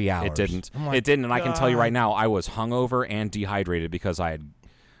to 3 hours. It didn't. Oh my It didn't. And I can tell you God. right now, I was hungover and dehydrated because I had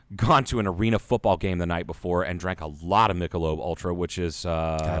gone to an arena football game the night before and drank a lot of Michelob Ultra, which is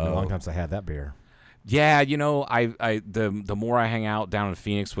God, been a long time since I had that beer. yeah. You know, the more I hang out down in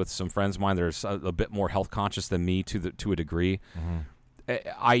Phoenix with some friends of mine, there's a bit more health conscious than me to a degree.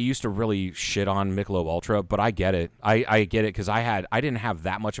 I used to really shit on Michelob Ultra, but I get it. I get it because I didn't have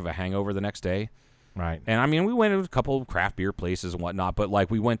that much of a hangover the next day. Right. And I mean, we went to a couple of craft beer places and whatnot, but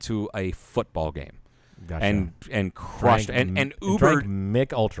like we went to a football game. Gotcha. And crushed Drank- and drank Ubered.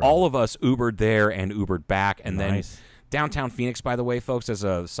 Mick Ultra. All of us Ubered there and Ubered back, and Nice. then downtown Phoenix. By the way, folks, as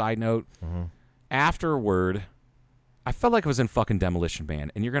a side note, afterward, I felt like I was in fucking Demolition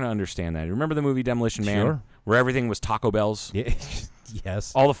Man, and you're gonna understand that. Remember the movie Demolition Man, Sure. where everything was Taco Bell's? Yeah.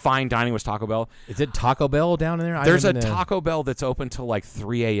 Yes. All the fine dining was Taco Bell. Is it Taco Bell down in there? There's a I didn't, Taco Bell that's open till like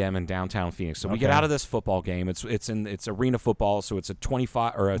 3 a.m. in downtown Phoenix. So we get Okay. out of this football game. It's arena football, so it's a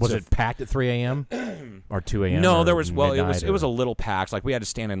 25 or it's Was a it packed at 3 a.m. or 2 a.m.? No, or there was it midnight was or- a little packed. Like we had to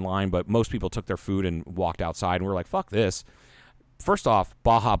stand in line, but most people took their food and walked outside, and we were like, "Fuck this!" First off,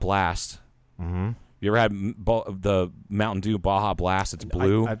 Baja Blast. Mm-hmm. You ever had the Mountain Dew Baja Blast? It's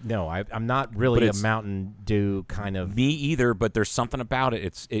blue. I'm not really But a it's- Mountain Dew kind of. Me either, but there's something about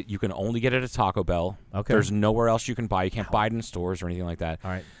it. You can only get it at Taco Bell. Okay. There's nowhere else you can buy. You can't buy it in stores or anything like that.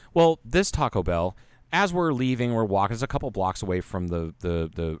 All right. Well, this Taco Bell, as we're leaving, we're walking. It's a couple blocks away from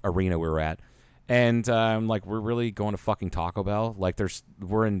the arena we were at. And I'm like, we're really going to fucking Taco Bell? Like,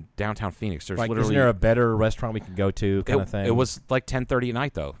 we're in downtown Phoenix. There's Like, literally isn't there a better restaurant we can go to kind of thing? It was like 10:30 at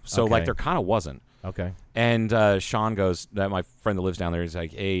night though, so Okay. like there kind of wasn't. Okay. And Sean goes, that my friend that lives down there, he's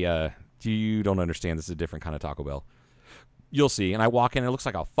like, "Hey, you don't understand. This is a different kind of Taco Bell. You'll see." And I walk in, it looks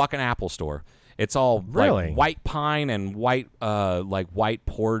like a fucking Apple store. It's all Really? like white pine and white, like white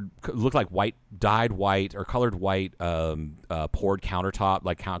poured, look like white dyed white or colored white poured countertop,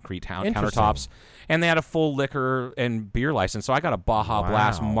 like concrete Interesting. countertops. And they had a full liquor and beer license. So I got a Baja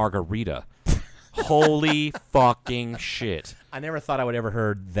Blast Wow. margarita. Holy fucking shit. I never thought I would ever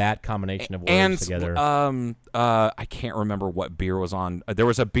heard that combination of words And together. I can't remember what beer was on. There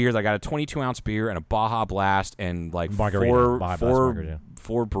was a beer that I got a 22-ounce beer and a Baja Blast and like Margarita. Baja Blast margarita.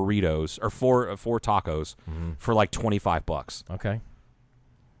 four burritos or four tacos for like $25. Okay.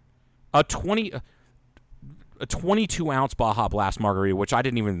 A 22-ounce Baja Blast margarita, which I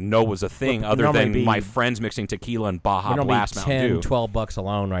didn't even know was a thing, Would other normally than be- my friends mixing tequila and Baja Would normally Blast be Mountain 10, Dew. $12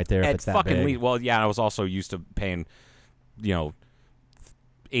 alone right there if At it's that fucking big. least. Well, yeah, I was also used to paying,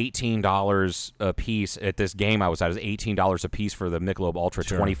 $18 a piece at this game I was at. It was $18 a piece for the Michelob Ultra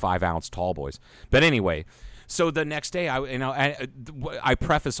Sure. 25-ounce tall boys. But anyway, so the next day, I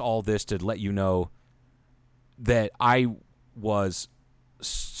preface all this to let you know that I was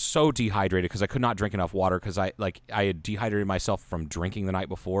so dehydrated because I could not drink enough water because I had dehydrated myself from drinking the night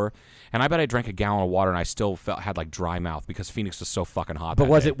before, and I bet I drank a gallon of water and I still had like dry mouth because Phoenix was so fucking hot. But that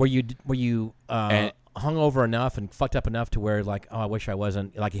was day. it were you hungover enough and fucked up enough to where like, oh, I wish I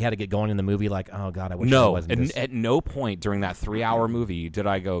wasn't, like you had to get going in the movie like, oh god, I wish I No, wasn't this. at no point during that 3-hour movie did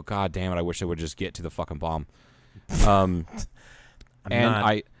I go, God damn it, I wish I would just get to the fucking bomb. I'm and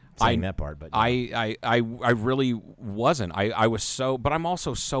not saying that part, but I really wasn't. I was so, but I'm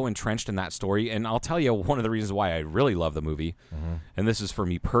also so entrenched in that story, and I'll tell you one of the reasons why I really love the movie, and this is for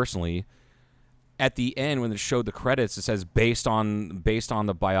me personally. At the end, when it showed the credits, it says based on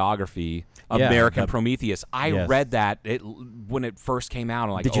the biography American Prometheus. I read that when it first came out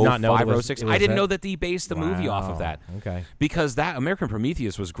in like Did you not know 05 it or was- 06. it was I didn't that? know that they based the movie off of Wow. that. Okay. Because that American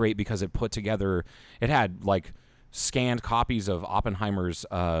Prometheus was great because it put together, it had like scanned copies of Oppenheimer's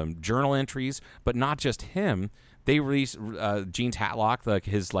journal entries, but not just him. They released Gene Tatlock, like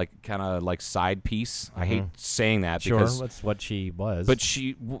his like kind of like side piece. I hate saying that sure, because that's what she was. but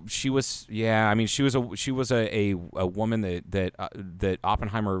she was, yeah. I mean, she was a woman that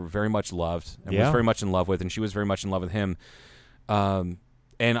Oppenheimer very much loved and was very much in love with, and she was very much in love with him.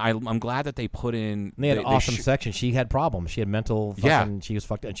 And I'm glad that they put in. And they had an awesome section. She had problems. She had mental. She was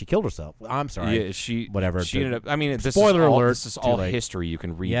fucked, and she killed herself. I'm sorry. Yeah, she whatever. She ended up. I mean, this Spoiler is all, alert, This is too all late. history. You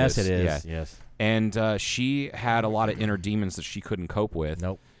can read. Yes, this. it is. Yeah. Yes. And she had a lot of inner demons that she couldn't cope with.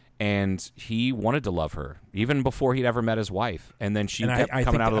 Nope. and he wanted to love her even before he'd ever met his wife. And then she kept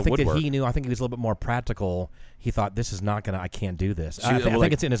coming out of the woodwork. I think that he knew. I think he was a little bit more practical. He thought, this is not going to, I can't do this. I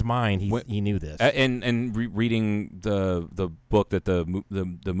think it's in his mind. He knew this. And reading the book that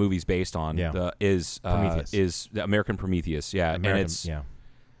the movie's based on is the American Prometheus. Yeah.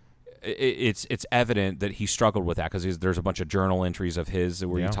 It's evident that he struggled with that because there's a bunch of journal entries of his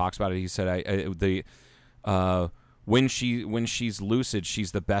where he talks about it. He said, when she's lucid,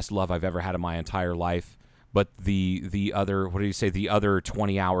 she's the best love I've ever had in my entire life. But the other, what did he say? The other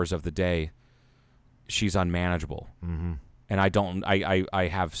 20 hours of the day, she's unmanageable. Mm-hmm. And I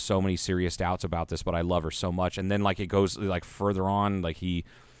have so many serious doubts about this, but I love her so much. And then like it goes like further on, like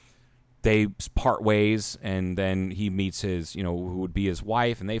they part ways, and then he meets his, who would be his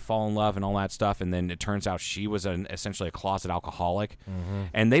wife, and they fall in love and all that stuff. And then it turns out she was essentially a closet alcoholic,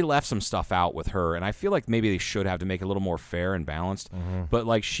 and they left some stuff out with her. And I feel like maybe they should have to make it a little more fair and balanced. But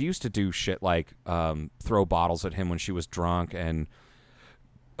like she used to do shit like throw bottles at him when she was drunk and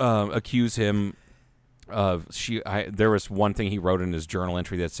accuse him of there was one thing he wrote in his journal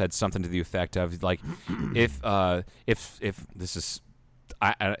entry that said something to the effect of like, if this is.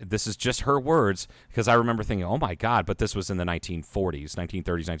 This is just her words, because I remember thinking, oh, my God, but this was in the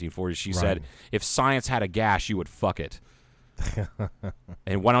 1930s. She said, if science had a gas, you would fuck it.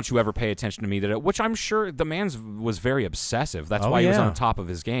 And why don't you ever pay attention to me? Which I'm sure the man was very obsessive. That's why he was on top of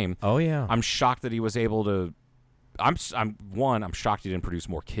his game. Oh, yeah. I'm shocked that he was able to. I'm shocked he didn't produce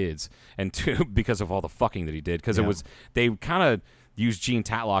more kids. And two, because of all the fucking that he did. Because they kind of used Gene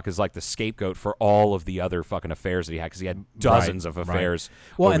Tatlock as like the scapegoat for all of the other fucking affairs that he had, because he had dozens of affairs.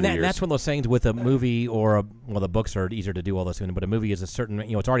 Well, and that's one of those things with a movie or the books are easier to do all this, but a movie is a certain,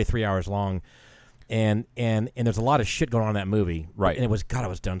 it's already 3 hours long, and there's a lot of shit going on in that movie, right? And it was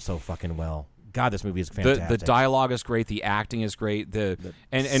done so fucking well. God, this movie is fantastic. The dialogue is great. The acting is great. And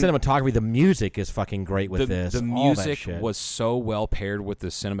cinematography, the music is fucking great with this. The music was so well paired with the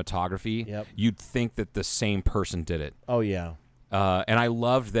cinematography. Yep. You'd think that the same person did it. Oh yeah. And I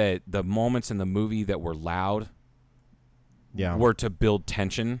loved that the moments in the movie that were loud were to build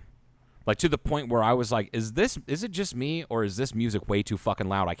tension. Like to the point where I was like, is it just me, or is this music way too fucking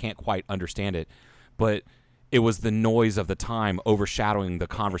loud? I can't quite understand it. But it was the noise of the time overshadowing the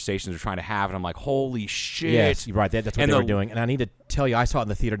conversations they're trying to have. And I'm like, holy shit. Yes, you're right. That's what they were doing. And I need to tell you, I saw it in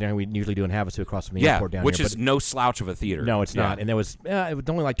the theater down. We usually do in Havasu across from the airport down which here. Which is no slouch of a theater. No, it's not. And it was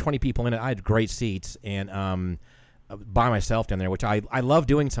only like 20 people in it. I had great seats. And by myself down there, which I love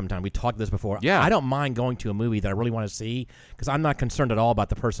doing sometimes. We talked this before. Yeah. I don't mind going to a movie that I really want to see, because I'm not concerned at all about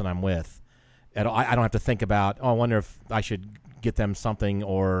the person I'm with. I don't have to think about, I wonder if I should get them something,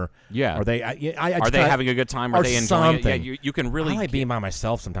 or are they having a good time? Are they enjoying something. it? Yeah, you can really. I like being by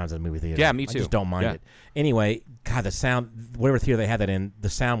myself sometimes at a movie theater. Yeah, me too. I just don't mind it. Anyway, God, the sound, whatever theater they had that in, the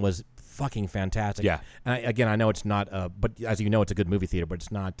sound was fucking fantastic. Yeah. And I know it's not, but as you know, it's a good movie theater, but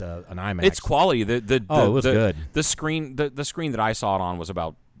it's not an IMAX. It's quality. It was good. The screen that I saw it on was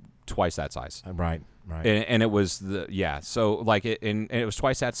about twice that size. Right. And it was so like and it was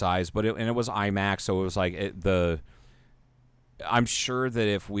twice that size, but it was IMAX, so it was like I'm sure that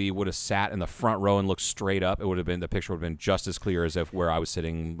if we would have sat in the front row and looked straight up, the picture would have been just as clear as if where I was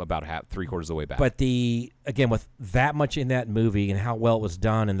sitting about three-quarters of the way back. But again, with that much in that movie and how well it was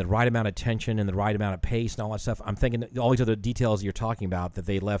done and the right amount of tension and the right amount of pace and all that stuff, I'm thinking all these other details you're talking about that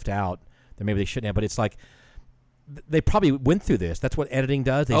they left out that maybe they shouldn't have. But it's like they probably went through this. That's what editing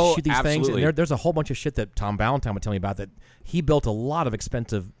does. They shoot these things, and there's a whole bunch of shit that Tom Valentine would tell me about, that he built a lot of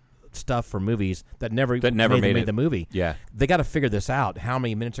expensive stuff for movies that never made the movie. Yeah, they got to figure this out. How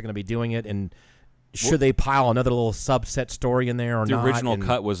many minutes are going to be doing it, and should they pile another little subset story in there or not? The original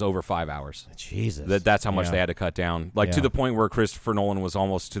cut was over 5 hours. Jesus, that's how much they had to cut down. Like to the point where Christopher Nolan was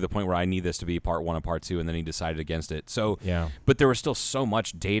almost to the point where I need this to be part 1 and part 2, and then he decided against it. So but there was still so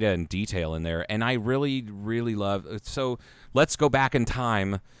much data and detail in there, and I really, really love. So let's go back in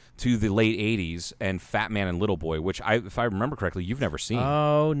time to the late 80s and Fat Man and Little Boy, which if I remember correctly, you've never seen.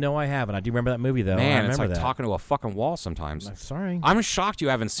 Oh, no, I haven't. I do remember that movie, though. Man, it's like talking to a fucking wall sometimes. I'm sorry. I'm shocked you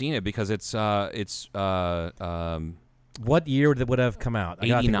haven't seen it, because it's what year would have come out?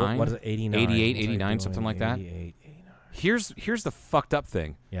 89? What is it, 89? 88, 89, something like that. 89. Here's the fucked up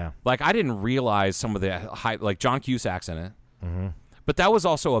thing. Yeah. Like, I didn't realize some of the hype, like John Cusack's in it. Mm-hmm. But that was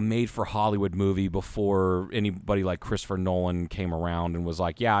also a made-for-Hollywood movie before anybody like Christopher Nolan came around and was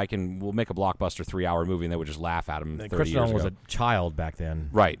like, yeah, we'll make a blockbuster 3-hour movie, and they would just laugh at him 30 Christopher years Nolan ago. was a child back then.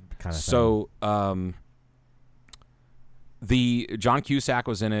 Right. Kind of so, the John Cusack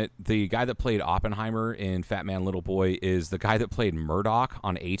was in it. The guy that played Oppenheimer in Fat Man, Little Boy is the guy that played Murdoch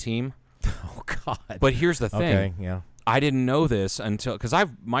on A-Team. Oh, God. But here's the thing. Okay, yeah. I didn't know this until because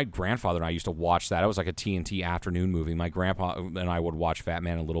my grandfather and I used to watch that. It was like a TNT afternoon movie. My grandpa and I would watch Fat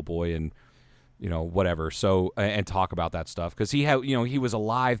Man and Little Boy and whatever. So and talk about that stuff because he had he was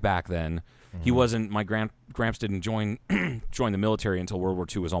alive back then. Mm-hmm. He wasn't. My gramps didn't join the military until World War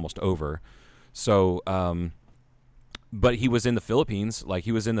II was almost over. So but he was in the Philippines. Like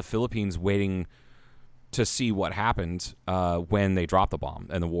he was in the Philippines waiting to see what happened when they dropped the bomb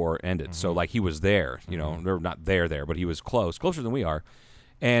and the war ended. Mm-hmm. So, like, he was there, they're not there, but he was closer than we are.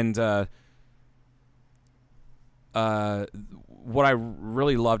 And what I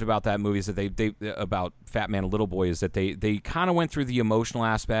really loved about that movie is that they about Fat Man and Little Boy is that they kind of went through the emotional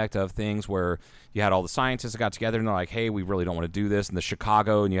aspect of things where you had all the scientists that got together and they're like, hey, we really don't want to do this, and the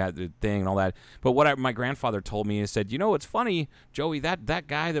Chicago, and you had the thing and all that. But what my grandfather told me is said, it's funny, Joey, that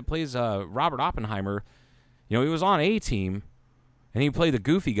guy that plays Robert Oppenheimer, he was on A-Team, and he played the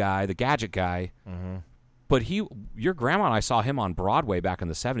goofy guy, the gadget guy. Mm-hmm. But your grandma and I saw him on Broadway back in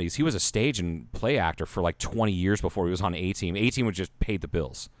the 70s. He was a stage and play actor for like 20 years before he was on A-Team. A-Team would just pay the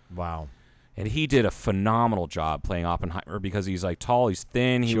bills. Wow. And he did a phenomenal job playing Oppenheimer because he's like tall, he's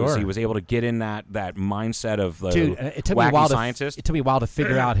thin. He was able to get in that mindset of the wacky scientist. It took me a while to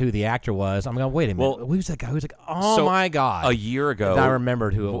figure out who the actor was. I'm going, wait a minute. Well, who's that guy? Who's like, my God. A year ago. I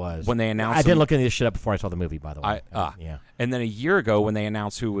remembered who it was. When they announced I didn't look into this shit up before I saw the movie, by the way. Yeah. And then a year ago when they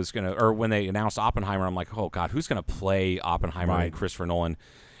announced when they announced Oppenheimer, I'm like, oh God, who's going to play Oppenheimer and Christopher Nolan?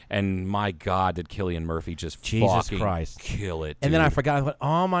 And my God, did Cillian Murphy just fucking kill it, dude. And then I forgot,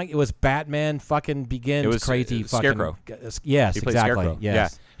 it was Batman fucking Begins. It was crazy fucking Scarecrow. Yes, he played exactly. Scarecrow.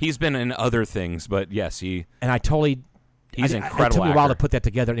 Yes. Yeah. He's been in other things, but yes, he's incredible. It took me a while to put that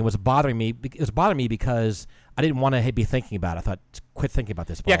together, and it was bothering me. It was bothering me because I didn't want to be thinking about it. I thought, quit thinking about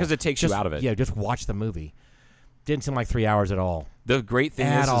this, Paul. Yeah, because it takes you out of it. Yeah, just watch the movie. Didn't seem like 3 hours at all. The great thing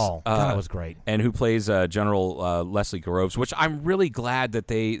God, it was great. And who plays General Leslie Groves, which I'm really glad that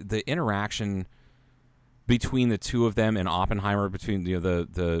the interaction between the two of them and Oppenheimer, between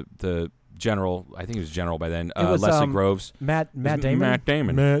the general, I think he was general by then, Leslie Groves. Matt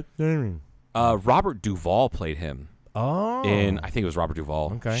Damon. Robert Duvall played him. Oh. I think it was Robert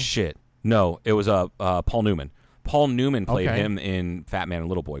Duvall. Okay. Shit. No, it was Paul Newman. Paul Newman played him in Fat Man and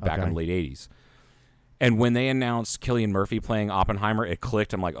Little Boy back in the late 80s. And when they announced Cillian Murphy playing Oppenheimer, it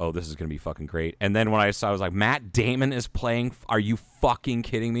clicked. I'm like, oh, this is going to be fucking great. And then when I saw, I was like, Matt Damon is playing? Are you fucking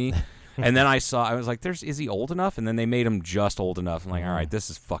kidding me? And then I was like, is he old enough? And then they made him just old enough. I'm like, all right, this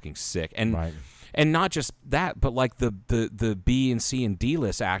is fucking sick. And not just that, but like the B and C and D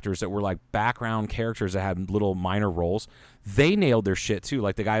list actors that were like background characters that had little minor roles, they nailed their shit too.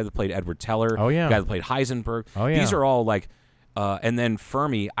 Like the guy that played Edward Teller, the guy that played Heisenberg. Oh, yeah. These are all like... and then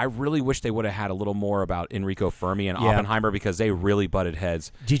Fermi, I really wish they would have had a little more about Enrico Fermi and Oppenheimer because they really butted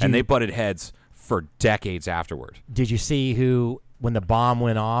heads. They butted heads for decades afterward. Did you see when the bomb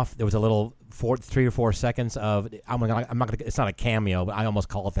went off, there was a little 3 or 4 seconds of, I'm not gonna, it's not a cameo, but I almost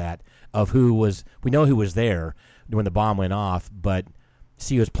call it that, of we know who was there when the bomb went off, but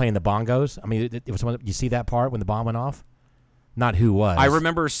see who was playing the bongos? I mean, it was you see that part when the bomb went off? Not who was. I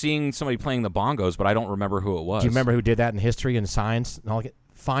remember seeing somebody playing the bongos, but I don't remember who it was. Do you remember who did that in history and science? And all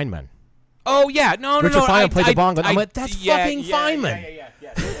Feynman. Oh, yeah. No. Richard Feynman played the bongos. I'm like, that's fucking Feynman.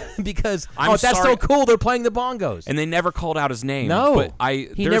 Yeah. Because, that's so cool. They're playing the bongos. And they never called out his name. No. But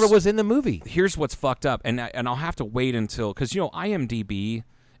he never was in the movie. Here's what's fucked up. And I'll have to wait until, because, IMDb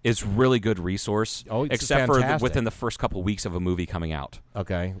is really good resource. Oh, it's except fantastic. for within the first couple weeks of a movie coming out.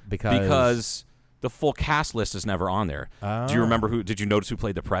 Okay. Because the full cast list is never on there. Oh. Do you remember did you notice who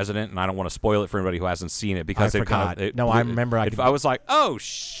played the president? And I don't want to spoil it for anybody who hasn't seen it because I forgot. I remember. I was like, oh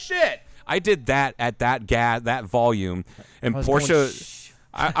shit! I did that at that volume, and Portia.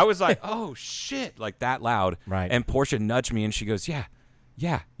 I was like, oh shit, like that loud. Right. And Portia nudged me and she goes, yeah,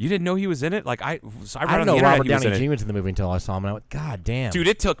 you didn't know he was in it? Like I didn't know Robert Downey Jr. was in the movie until I saw him, and I went, God damn, dude!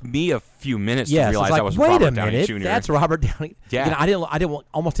 It took me a few minutes to realize I was wait Robert a minute, Downey Jr. That's Robert Downey. Yeah,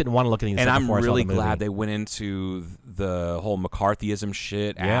 almost didn't want to look at anything. And I'm really glad glad they went into the whole McCarthyism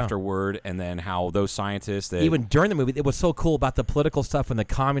shit afterward, and then how those scientists even during the movie, it was so cool about the political stuff and the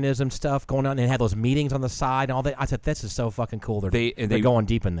communism stuff going on, and they had those meetings on the side and all that. I said, this is so fucking cool. They're going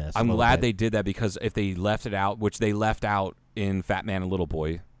deep in this. I'm glad they did that because if they left it out, which they left out in Fat Man and Little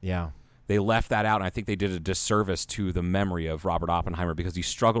Boy. Yeah. They left that out, and I think they did a disservice to the memory of Robert Oppenheimer because he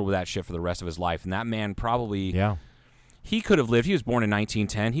struggled with that shit for the rest of his life. And that man probably, he could have lived. He was born in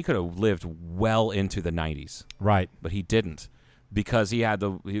 1910. He could have lived well into the 90s, right? But he didn't because he had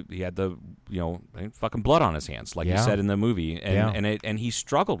the fucking blood on his hands, like you said in the movie, and he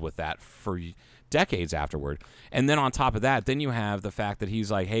struggled with that for decades afterward. And then on top of that, then you have the fact that he's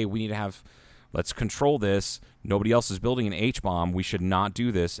like, hey, we need to have Let's control this. Nobody else is building an H-bomb. We should not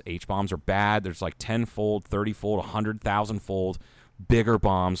do this. H-bombs are bad. There's like 10-fold, 30-fold, 100,000-fold bigger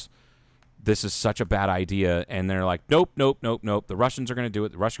bombs. This is such a bad idea. And they're like, nope. The Russians are going to do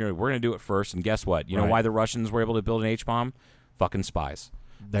it. We're going to do it first. And guess what? You know why the Russians were able to build an H-bomb? Fucking spies.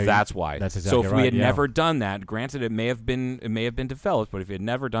 That's why. That's exactly so if we had never done that, granted, it may have been developed, but if we had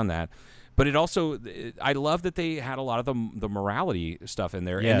never done that, but it also, I love that they had a lot of the morality stuff in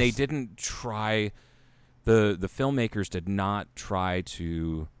there, and they didn't try. The filmmakers did not try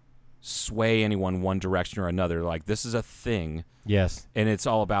to sway anyone one direction or another. Like, this is a thing. Yes. And it's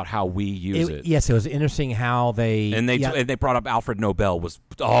all about how we use it. Yes, it was interesting how they... And they brought up Alfred Nobel.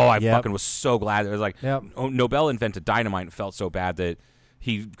 I fucking was so glad. It was like, Nobel invented dynamite and felt so bad that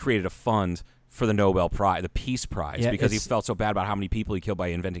he created a fund for the Nobel Prize, the Peace Prize, because he felt so bad about how many people he killed by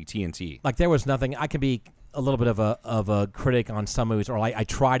inventing TNT. Like, there was nothing... I can be a little bit of a critic on some movies, or I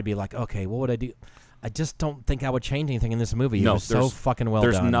try to be like, okay, what would I do? I just don't think I would change anything in this movie. No, it was so fucking well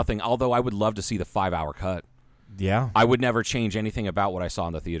done. There's nothing, although I would love to see the 5-hour cut. Yeah. I would never change anything about what I saw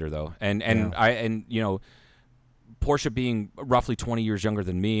in the theater, though. And you know, Portia being roughly 20 years younger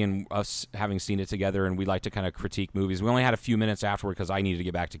than me, and us having seen it together, and we like to kind of critique movies. We only had a few minutes afterward because I needed to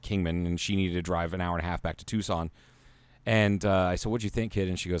get back to Kingman, and she needed to drive an hour and a half back to Tucson. And I said, "What'd you think, kid?"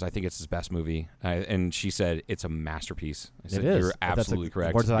 And she goes, "I think it's his best movie." And she said, "It's a masterpiece." I said, it is. You're absolutely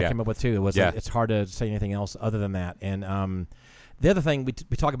correct. Words that I came up with too. It was. It's hard to say anything else other than that. And the other thing we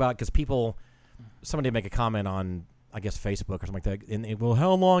talk about, because somebody make a comment on, I guess, Facebook or something like that. And well,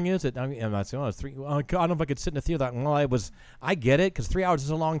 how long is it? And I said, it's 3. Oh, God, I don't know if I could sit in the theater. Well, I get it, because 3 hours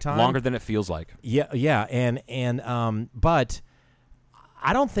is a long time. Longer than it feels like. Yeah. And but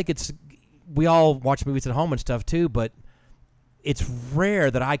I don't think it's. We all watch movies at home and stuff too, but it's rare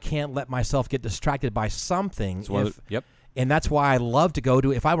that I can't let myself get distracted by something. Yep. And that's why I love to go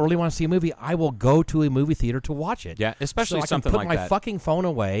to. If I really want to see a movie, I will go to a movie theater to watch it. Yeah, especially so something like I can put my fucking phone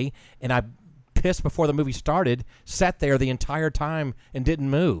away, and I pissed before the movie started, sat there the entire time and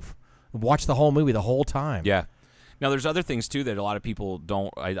didn't move. Watched the whole movie the whole time. Yeah. Now, there's other things, too, that a lot of people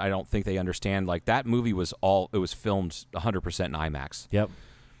don't, I don't think they understand. Like, that movie was filmed 100% in IMAX. Yep.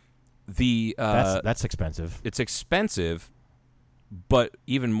 That's expensive. It's expensive, but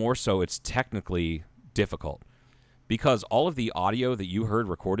even more so, it's technically difficult. Because all of the audio that you heard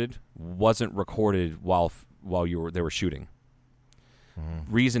recorded wasn't recorded while they were shooting.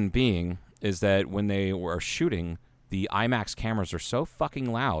 Mm-hmm. Reason being is that when they were shooting, the IMAX cameras are so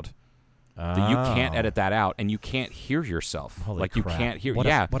fucking loud that you can't edit that out, and you can't hear yourself. Holy crap. You can't hear. What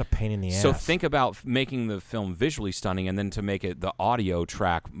a pain in the ass. So think about making the film visually stunning, and then to make it the audio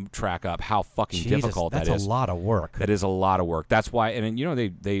track up. How fucking difficult that is. That's a lot of work. That is a lot of work. That's why, and you know,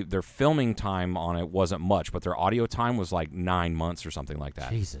 their filming time on it wasn't much, but their audio time was like 9 months or something like that.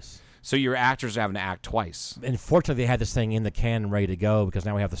 Jesus. So your actors are having to act twice. And fortunately, they had this thing in the can ready to go, because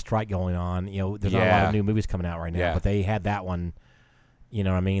now we have the strike going on. You know, there's not a lot of new movies coming out right now, but they had that one. You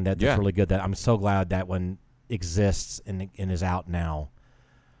know what I mean? That's really good. That I'm so glad that one exists and is out now,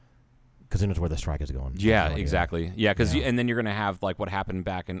 because it knows where the strike is going. Yeah, exactly. Yeah, because and then you're going to have like what happened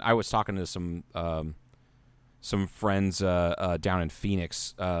back. And I was talking to some friends down in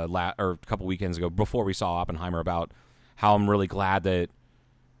Phoenix or a couple weekends ago before we saw Oppenheimer, about how I'm really glad that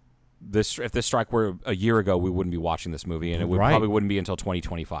if this strike were a year ago, we wouldn't be watching this movie, and it probably wouldn't be until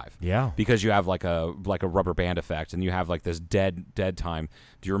 2025. Yeah, because you have like a rubber band effect, and you have like this dead time.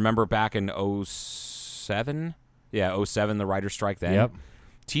 Do you remember back in 2007? Yeah, 2007, the writer's strike then. Yep.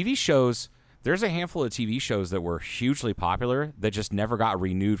 TV shows. There's a handful of TV shows that were hugely popular that just never got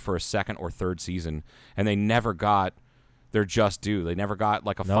renewed for a second or third season, and they never got their just due. They never got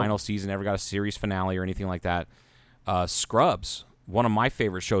like a final season, never got a series finale or anything like that. Scrubs, one of my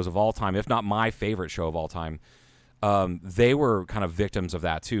favorite shows of all time, if not my favorite show of all time, they were kind of victims of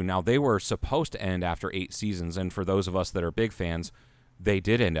that too. Now, they were supposed to end after 8 seasons, and for those of us that are big fans, they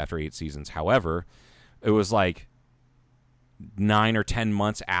did end after 8 seasons. However, it was like 9 or 10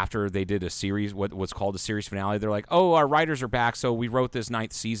 months after they did a series, what's called a series finale. They're like, oh, our writers are back, so we wrote this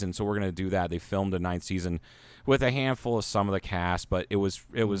 9th season, so we're going to do that. They filmed a 9th season with a handful of some of the cast, but it was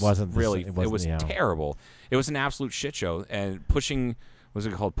terrible. It was an absolute shit show. And Pushing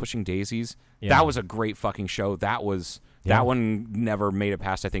Daisies? Yeah. That was a great fucking show. That one never made it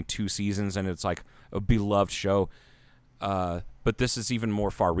past, I think, 2 seasons, and it's like a beloved show. But this is even more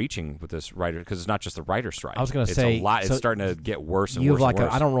far-reaching with this writer, because it's not just the writer's strike. I was going to say, a lot. It's starting to get worse and worse.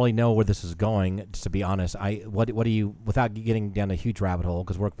 I don't really know where this is going, just to be honest. What do you, without getting down a huge rabbit hole,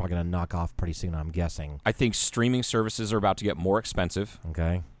 because we're probably going to knock off pretty soon, I'm guessing. I think streaming services are about to get more expensive.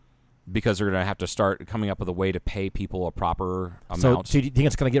 Okay. because they're going to have to start coming up with a way to pay people a proper amount. So do you think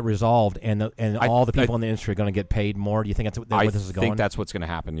it's going to get resolved, and all the people in the industry are going to get paid more? Do you think that's where this is going? I think that's what's going to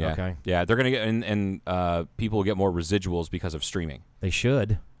happen. Yeah. Okay. Yeah, they're going to get and people will get more residuals because of streaming. They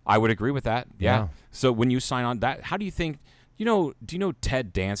should. I would agree with that. Yeah. Yeah. So when you sign on that, how do you think? Do you know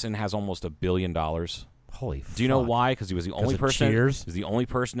Ted Danson has almost $1 billion? Holy. Do you know why? Because he was the only person. Cheers? He was the only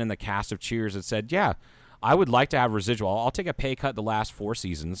person in the cast of Cheers that said, "Yeah, I would like to have residual. I'll take a pay cut the last 4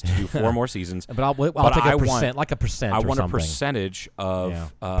 seasons to do 4 more seasons. But I'll take a percent, like a percent. I or want something. a percentage of. Yeah.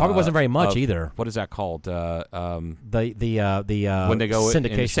 Probably wasn't very much either. What is that called? The when they go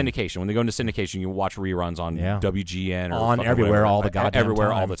syndication. When they go into syndication, you watch reruns on WGN or on everywhere whatever, all the goddamn everywhere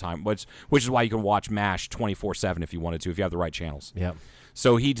time. all the time. Which is why you can watch MASH 24/7 if you wanted to, if you have the right channels. Yeah.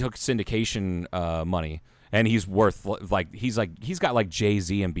 So he took syndication money. And he's worth he's got like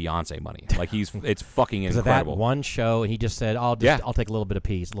Jay-Z and Beyonce money. Like it's fucking incredible. Because of that one show, and he just said, I'll take a little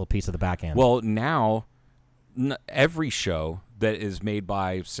piece of the back end. Well, now every show that is made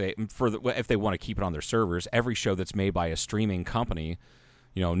by if they want to keep it on their servers, every show that's made by a streaming company,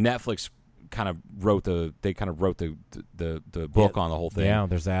 Netflix kind of wrote the book on the whole thing. Yeah,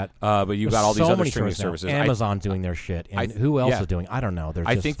 there's that. But you've got all these other streaming now. services. Amazon's doing their shit, and who else is doing? I don't know.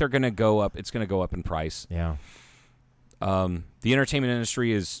 I think they're going to go up. It's going to go up in price. Yeah. The entertainment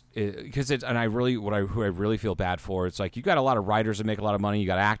industry is because it's, and who I really feel bad for. It's like you got a lot of writers that make a lot of money. You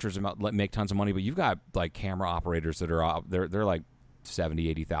got actors that make tons of money, but you've got like camera operators that are they're like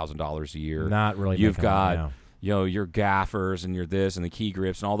 $70,000-$80,000 a year. Not really. You've got. Your gaffers and your this and the key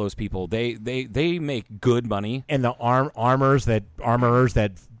grips and all those people, they make good money. And the armorers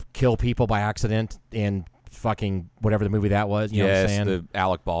that kill people by accident in fucking whatever the movie that was. You know what I'm saying? The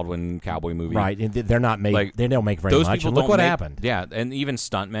Alec Baldwin cowboy movie. Right. And they're not made. They don't make very those much. People and look what happened. Yeah, and even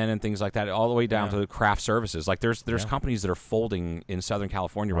stuntmen and things like that, all the way down to craft services. Like there's companies that are folding in Southern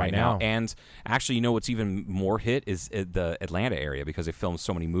California right now. And actually, what's even more hit is the Atlanta area because they filmed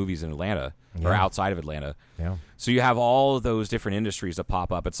so many movies in Atlanta or outside of Atlanta. Yeah. So you have all of those different industries that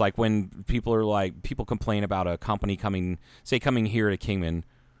pop up. It's like when people complain about a company coming here to Kingman.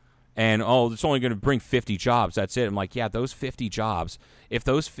 And it's only going to bring 50 jobs. That's it. I'm like, yeah, those 50 jobs.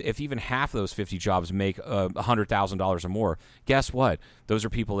 If even half of those 50 jobs make $100,000 or more, guess what? Those are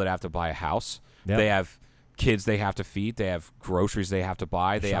people that have to buy a house. Yep. They have kids they have to feed. They have groceries they have to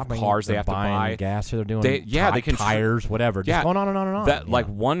buy. They have cars they have to buy. Gas. They're doing. They can tires, whatever. Just going on and on and on. That like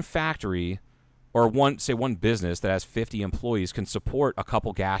one factory. Or one business that has 50 employees can support a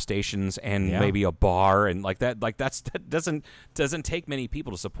couple gas stations and maybe a bar and like that. Like that doesn't take many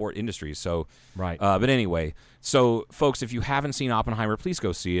people to support industries. So right. But anyway, so folks, if you haven't seen Oppenheimer, please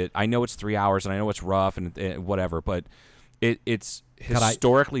go see it. I know it's 3 hours and I know it's rough and whatever, but it's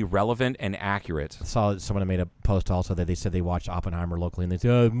historically relevant and accurate. I saw someone made a post also that they said they watched Oppenheimer locally and they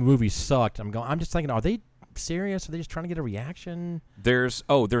said the movie sucked. I'm just thinking, are they serious? Are they just trying to get a reaction? There's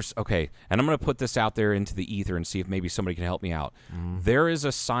okay, and I'm going to put this out there into the ether and see if maybe somebody can help me out. There is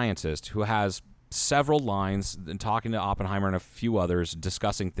a scientist who has several lines and talking to Oppenheimer and a few others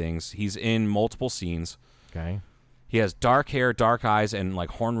discussing things. He's in multiple scenes. Okay. He has dark hair, dark eyes, and like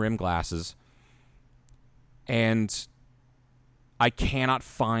horn rimmed glasses. And I cannot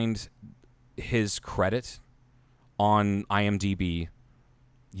find his credit on IMDb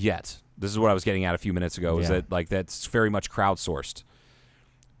yet. This is what I was getting at a few minutes ago, is that like that's very much crowdsourced.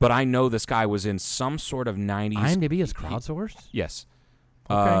 But I know this guy was in some sort of 90s... IMDb is crowdsourced? Yes.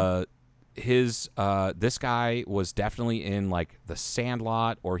 Okay. This guy was definitely in like The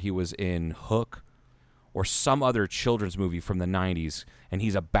Sandlot, or he was in Hook, or some other children's movie from the 90s, and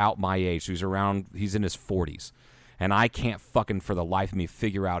he's about my age. So he's in his 40s. And I can't fucking for the life of me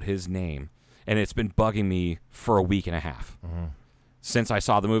figure out his name. And it's been bugging me for a week and a half. Mm-hmm. Since I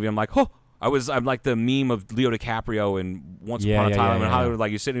saw the movie, I'm like, I'm like the meme of Leo DiCaprio in Once Upon a Time in Hollywood.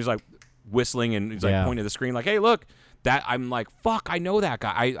 Like he's sitting, he's like whistling and he's like pointing at the screen, like, "Hey, look!" That I'm like, "Fuck, I know that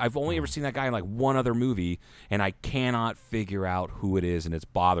guy." I've only ever seen that guy in like one other movie, and I cannot figure out who it is, and it's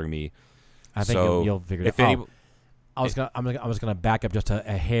bothering me. I think you'll figure it out. I was gonna back up just a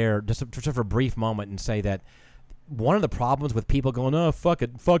hair, just for a brief moment, and say that one of the problems with people going, "Oh, fuck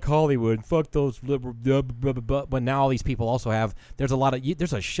it, fuck Hollywood, fuck those liberal," when now all these people also have, there's a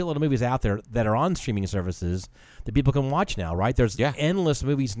shitload of movies out there that are on streaming services that people can watch now, right? There's endless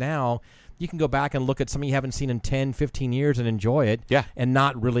movies now. You can go back and look at something you haven't seen in 10, 15 years and enjoy it, and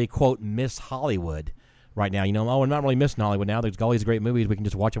not really, quote, miss Hollywood right now. We're not really missing Hollywood now. There's all these great movies. We can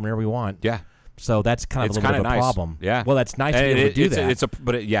just watch them whenever we want. Yeah. So that's kind of a little bit of a problem. Yeah. Well, that's nice to be able to do that.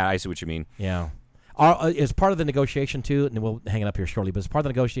 But I see what you mean. Yeah. Is part of the negotiation too, and we'll hang it up here shortly, but is part of the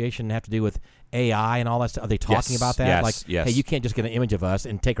negotiation have to do with AI and all that stuff? Are they talking about that? Hey, you can't just get an image of us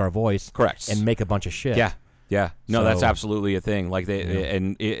and take our voice Correct. and make a bunch of shit. Yeah. No, So- that's absolutely a thing. Like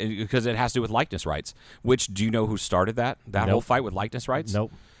because it has to do with likeness rights. Which, do you know who started that Nope. whole fight with likeness rights?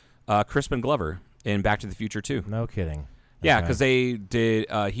 Nope. Crispin Glover in Back to the Future 2. No kidding. Yeah, Okay. because they did.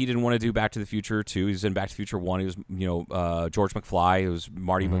 He didn't want to do Back to the Future 2. He was in Back to the Future 1. He was, George McFly. He was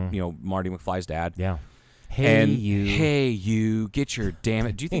Marty McFly's dad. Yeah. Hey, And you. you, get your damn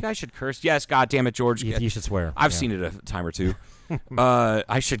it. Do you think I should curse? Yes, God damn it, George. You should swear. I've Yeah. seen it a time or two.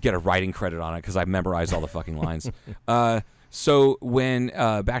 I should get a writing credit on it because I memorized all the fucking lines. So when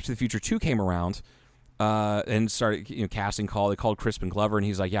Back to the Future 2 came around and started casting call, they called Crispin Glover, and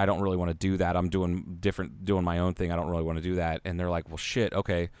he's like, yeah, I don't really want to do that. I'm doing my own thing. I don't really want to do that. And they're like, well, shit,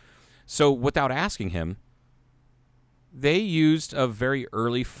 okay. So without asking him, they used a very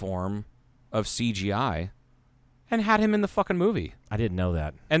early form of CGI and had him in the fucking movie. I didn't know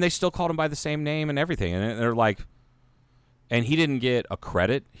that. And they still called him by the same name and everything. And they're like, and he didn't get a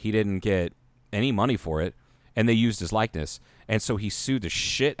credit. He didn't get any money for it. And they used his likeness. And so he sued the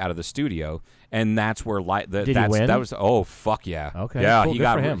shit out of the studio. And that's where Did he win? That was, oh, fuck yeah. Okay, Yeah, cool, he good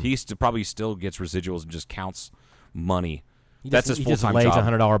got, for him. he probably still gets residuals and just counts money. He just full-time lays job.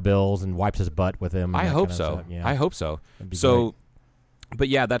 $100 bills and wipes his butt with him. and I that hope kind of so. stuff. Yeah. I hope so. That'd be So, but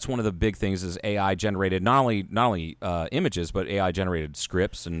yeah, that's one of the big things is AI generated not only images, but AI generated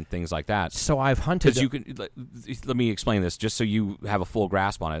scripts and things like that. So I've hunted. Because you can let me explain this just so you have a full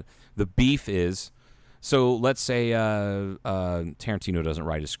grasp on it. The beef is, so let's say Tarantino doesn't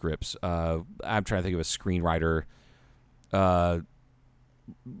write his scripts. I'm trying to think of a screenwriter.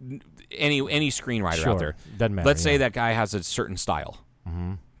 Any screenwriter Sure. out there. Doesn't matter, Let's say yeah. that guy has a certain style.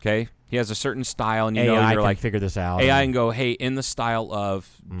 Mm-hmm. Okay, he has a certain style, and AI you're can like figure this out. AI and- can go, hey, in the style of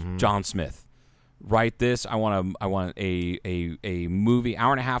John Smith, write this. I want a movie,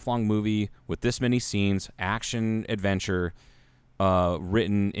 hour and a half long movie with this many scenes, action, adventure,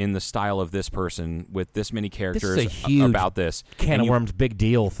 written in the style of this person with this many characters This is a huge about this can And of you- worms, big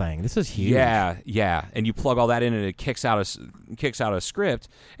deal thing. This is huge. Yeah, and you plug all that in, and it kicks out a script,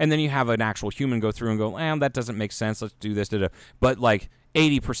 and then you have an actual human go through and go, that doesn't make sense. Let's do this. But like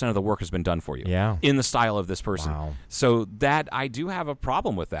 80% of the work has been done for you. Yeah. In the style of this person. Wow. So that I do have a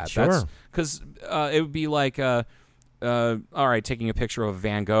problem with that. Sure. Because it would be like, all right, taking a picture of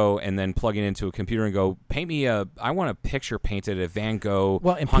Van Gogh and then plugging it into a computer and go, paint me I want a picture painted of Van Gogh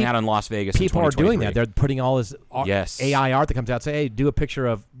Well, and hung out in Las Vegas. People in are doing 2023. that. They're putting all this Yes. AI art that comes out. Say, hey, do a picture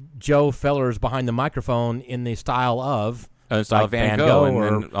of Joe Fellers behind the microphone in the style of style like of Van Gogh, and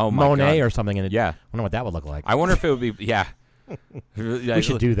or then, oh my Monet God. or something. And Yeah. I wonder what that would look like. I wonder if it would be, yeah. We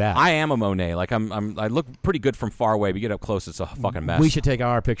should do that. I am a Monet. Like I look pretty good from far away, but you get up close, it's a fucking mess. We should take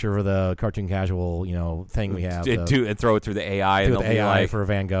our picture for the cartoon casual, thing we have. and throw it through the AI, and do they'll the be AI like, for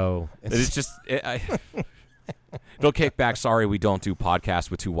Van Gogh. it's just. It'll kick back. Sorry, we don't do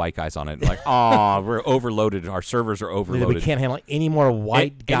podcasts with two white guys on it. Like, we're overloaded. Our servers are overloaded. We can't handle any more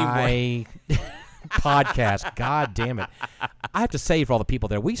white Any guy podcast. God damn it! I have to say for all the people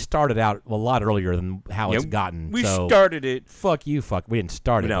there, we started out a lot earlier than how it's gotten. We so started it. Fuck you, fuck. We didn't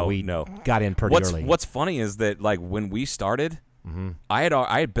start it. No, but we no. got in pretty early. What's funny is that like when we started, I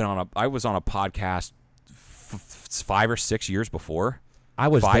was on a podcast 5 or 6 years before. I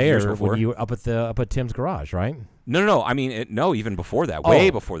was 5 years there before. when you were up at Tim's garage, right? No. I mean, even before that, way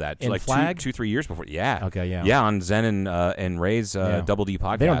before that, in like Flag? 2-3 years before. Yeah. Okay, yeah. Yeah, on Zen and Ray's Yeah. Double D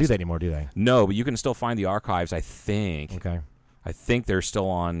podcast. They don't do that anymore, do they? No, but you can still find the archives. I think. Okay. I think they're still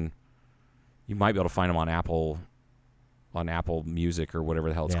on. You might be able to find them on Apple Music or whatever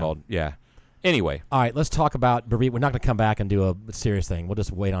the hell it's Yeah. called. Yeah. Anyway, All right, let's talk about Brewery. We're not going to come back and do a serious thing. We'll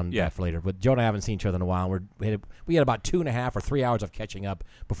just wait on Yeah. that for later. But Joe and I haven't seen each other in a while. We had about 2.5 or 3 hours of catching up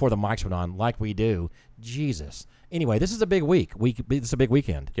before the mics went on, like we do. Jesus. Anyway, this is a big week. This is a big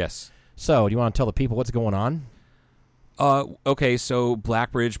weekend. yes. So, do you want to tell the people what's going on? Okay, so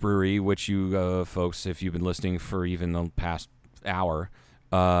Blackbridge Brewery, which you folks, if you've been listening for even the past hour,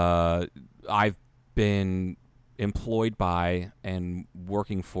 I've been employed by and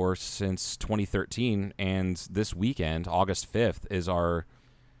working for since 2013, and this weekend, August 5th, is our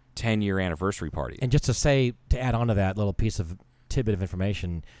 10-year anniversary party. And just to add on to that little piece of tidbit of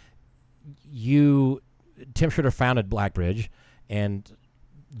information, Tim Schroeder founded Blackbridge and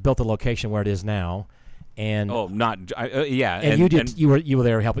built the location where it is now. And yeah, and you did. You were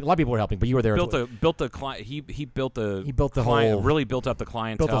there helping. A lot of people were helping, but you were there. built the client. He built the whole- really built up the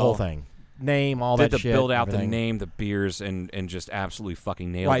clientele. built the whole thing. Name, all Did that the shit. build out everything. the name, the beers, and just absolutely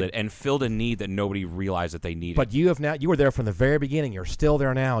fucking nailed Right. it, and filled a need that nobody realized that they needed. But you were there from the very beginning. You're still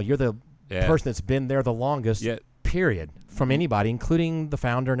there now. You're the person that's been there the longest. Yeah. Period. From anybody, including the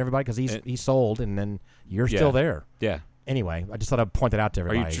founder and everybody, because he sold, and then you're still there. Yeah. Anyway, I just thought I'd point that out to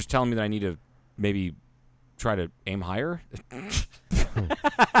everybody. Are you just telling me that I need to maybe try to aim higher?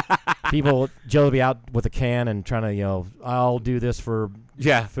 People, Joe will be out with a can and trying to, I'll do this for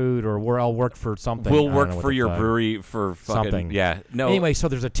food, or I'll work for something. We'll work for your brewery for fucking something. Yeah. No. Anyway, so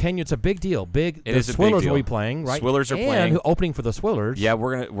there's a 10. It's a big deal. It is a big Swillers deal. will be playing, right? Swillers are and playing. Opening for the Swillers. Yeah,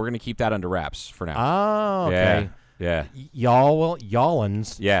 we're gonna keep that under wraps for now. Oh, okay. Yeah.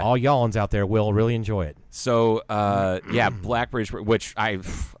 Y'allins. Yeah. All y'allins out there will really enjoy it. So, Blackbridge, which I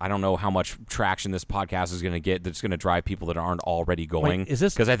don't know how much traction this podcast is going to get. That's going to drive people that aren't already going. Wait, is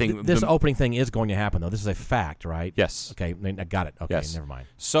this? Because I think this opening thing is going to happen, though. This is a fact, right? Yes. Okay, I got it. Okay, yes. Never mind.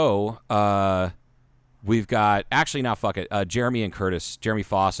 So, we've got fuck it. Jeremy and Curtis, Jeremy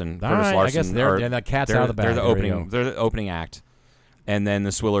Foss and Curtis right, Larson. I guess the cat's out of the bag. They're the opening act, and then the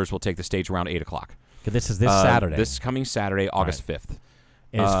Swillers will take the stage around 8:00. This is this Saturday. This coming Saturday, August 5th.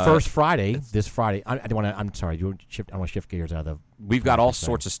 And it's first Friday. This Friday. I don't want to. I'm sorry. I want to shift gears out of the. We've got all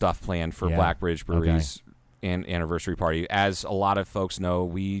sorts of stuff planned for Blackbridge Brewery's anniversary party. As a lot of folks know,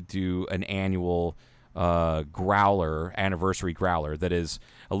 we do an annual anniversary growler that is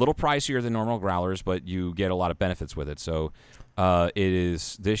a little pricier than normal growlers, but you get a lot of benefits with it. So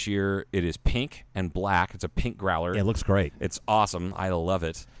this year it is pink and black. It's a pink growler. It looks great. It's awesome. I love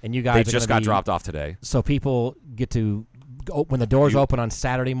it. And you guys they just got dropped off today. So people get to go when the doors open on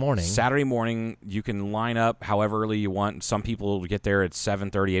Saturday morning. Saturday morning, you can line up however early you want. Some people get there at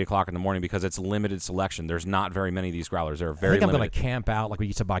 7:30, 8 o'clock in the morning because it's limited selection. There's not very many of these growlers. They're very limited. I'm going to camp out like we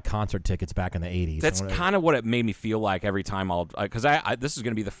used to buy concert tickets back in the 80s. That's kind of what it made me feel like every time because this is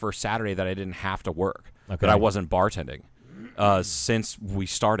going to be the first Saturday that I didn't have to work, that I wasn't bartending. Since we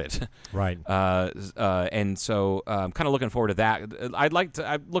started, right? And so I'm kind of looking forward to that. I'm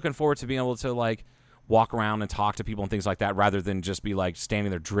looking forward to being able to walk around and talk to people and things like that, rather than just be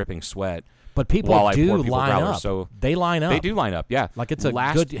standing there dripping sweat. But people do line up. So they line up. They do line up. Yeah, it's a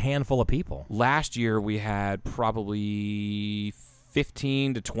good handful of people. Last year we had probably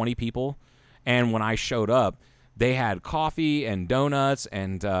 15 to 20 people, and when I showed up, they had coffee and donuts,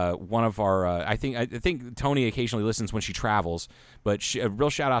 and one of our I think Tony occasionally listens when she travels, but a real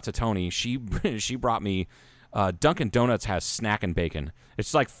shout out to Tony. She brought me Dunkin' Donuts has snack and bacon.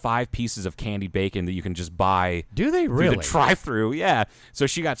 It's like 5 pieces of candied bacon that you can just buy. Do they really? Through the drive-through, yeah. So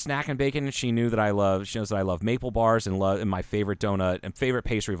she got snack and bacon, and she knows that I love maple bars, and my favorite donut and favorite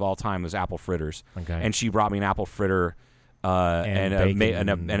pastry of all time was apple fritters. Okay. And she brought me an apple fritter. And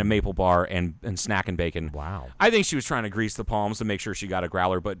a maple bar and snack and bacon. Wow! I think she was trying to grease the palms to make sure she got a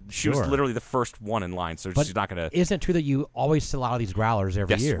growler, but she was literally the first one in line, so she's not going to. Isn't it true that you always sell out of these growlers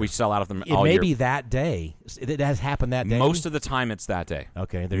every year? Yes, we sell out of them it all may year. be that day. It has happened that day. Most of the time, it's that day.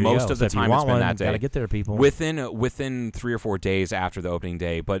 Okay, there you go. Most of the time, it's been that day. Got to get there, people. Within 3 or 4 days after the opening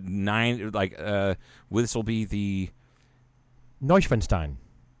day, but this will be the Neuschwanstein.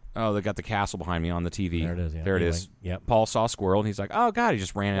 Oh, they got the castle behind me on the TV. There it is. Yeah. There it is. Yep. Paul saw a squirrel, and he's like, "Oh God!" He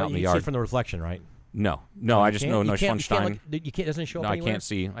just ran out in the yard. You see it from the reflection, right? No. I just know Neuschwanstein. You can't. Doesn't it show up No, anywhere?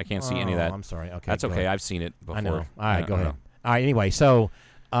 I can't see any of that. I'm sorry. Okay, that's okay. I've seen it before. I know. All right, go ahead. All right. Anyway, so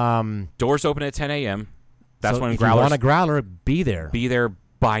doors open at 10 a.m. That's when if growlers. You want a growler? Be there. Be there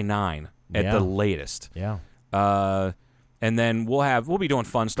by 9 at the latest. Yeah. And then we'll be doing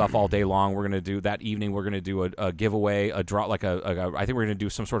fun stuff all day long. We're gonna do that evening. We're gonna do a giveaway, a draw, I think we're gonna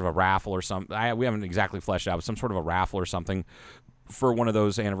do some sort of a raffle or something. We haven't exactly fleshed out, but some sort of a raffle or something for one of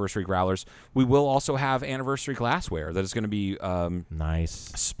those anniversary growlers. We will also have anniversary glassware that is going to be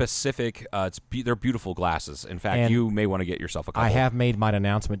nice, specific. They're beautiful glasses. In fact, you may want to get yourself a couple. I have made my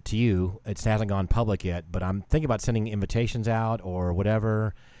announcement to you. It hasn't gone public yet, but I'm thinking about sending invitations out or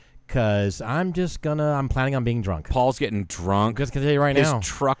whatever. Because I'm planning on being drunk. Paul's getting drunk. Just going to tell you right now. His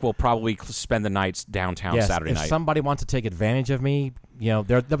truck will probably spend the nights downtown Saturday night. If somebody wants to take advantage of me,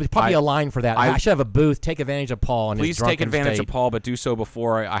 there'll be probably a line for that. I should have a booth. Take advantage of Paul and his drunken Please take advantage state. of Paul, but do so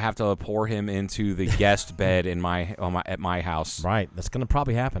before I have to pour him into the guest bed at my house. Right. That's going to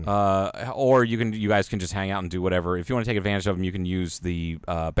probably happen. Or you guys can just hang out and do whatever. If you want to take advantage of him, you can use the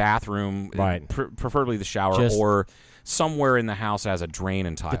bathroom, right? Preferably the shower, or somewhere in the house that has a drain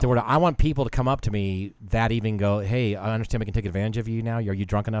and tile. Get the word out. I want people to come up to me that evening and go, "Hey, I understand we can take advantage of you now. Are you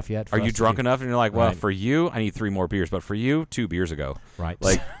drunk enough yet? Are you drunk enough?" And you're like, "Well, for you, I need 3 more beers, but for you, 2 beers ago." Right.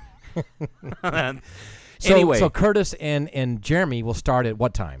 Anyway, so Curtis and Jeremy will start at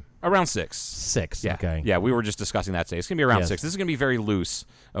what time? Around 6. 6. Yeah. Okay. Yeah, we were just discussing that today. It's gonna be around 6. This is gonna be very loose.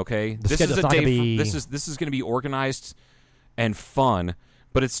 Okay. This is a day. This is gonna be organized and fun,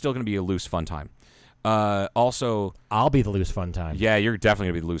 but it's still gonna be a loose, fun time. Also, I'll be the loose fun time. yeah, you're definitely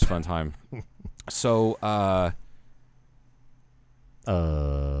gonna be the loose fun time. So,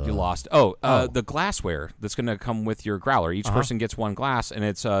 you lost. The glassware that's going to come with your growler. Each person gets one glass, and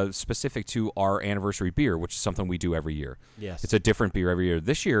it's specific to our anniversary beer, which is something we do every year. Yes. It's a different beer every year.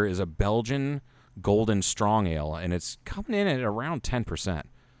 This year is a Belgian Golden Strong Ale, and it's coming in at around 10%.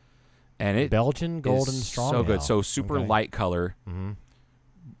 And it Belgian Golden Strong so Ale. good. So super Okay. light color,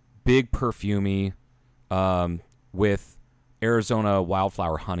 big perfumey, with Arizona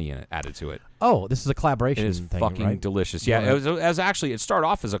wildflower honey in it, added to it. Oh, this is a collaboration It is thing, fucking right? delicious. Yeah, it was actually, it started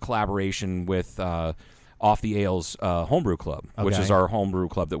off as a collaboration with Off the Ales Homebrew Club, which Okay. is our homebrew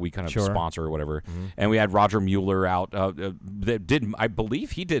club that we kind of Sure. sponsor or whatever. And we had Roger Mueller out that did, I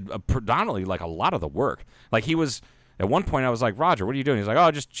believe he did predominantly like a lot of the work. Like he was, at one point I was like, Roger, what are you doing? He's like,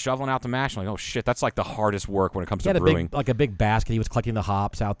 oh, just shoveling out the mash. I'm like, oh shit, that's like the hardest work when it comes He had to brewing. a big basket. He was collecting the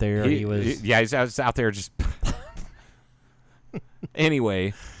hops out there. He was He's out there just.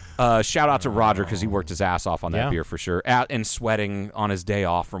 Anyway, shout out to Roger because he worked his ass off on that Yeah. beer for sure, out and sweating on his day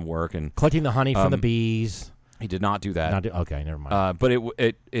off from work, and collecting the honey from the bees. he did not do that. Okay, never mind. But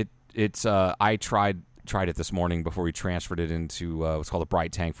it's I tried it this morning before we transferred it into what's called a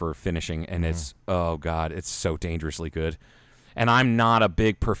bright tank for finishing, and it's oh god, it's so dangerously good. And I'm not a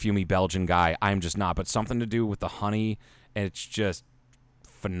big perfumey Belgian guy. I'm just not. But something to do with the honey, and it's just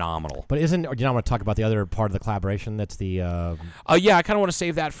phenomenal. But or do you not want to talk about the other part of the collaboration? That's the Yeah, I kind of want to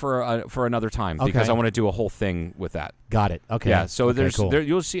save that for another time because I want to do a whole thing with that. got it. Okay. Yeah, so okay, cool.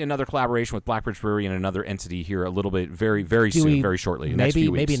 you'll see another collaboration with Blackbridge Brewery and another entity here a little bit very very shortly. Next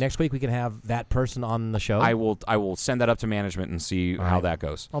few weeks. Maybe next week we can have that person on the show. I will send that up to management and see how that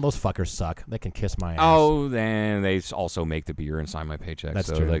goes. All those fuckers suck. They can kiss my ass. Oh, then they also make the beer and sign my paycheck. That's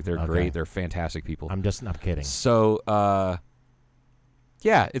so true. Like they're Okay. great. They're fantastic people. I'm kidding. So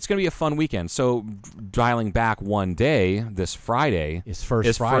yeah, it's going to be a fun weekend. So dialing back one day, this Friday It's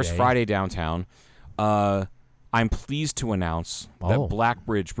first Friday downtown. I'm pleased to announce that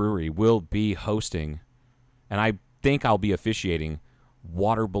Blackbridge Brewery will be hosting, and I think I'll be officiating,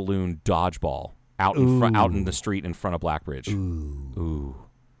 water balloon dodgeball out in the street in front of Blackbridge. Ooh.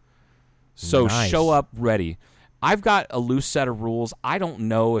 So Nice. show up ready. I've got a loose set of rules. I don't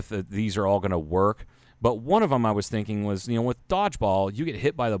know if these are all going to work. But one of them I was thinking was, with dodgeball, you get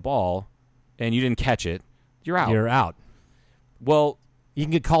hit by the ball and you didn't catch it, you're out. You're out. Well, You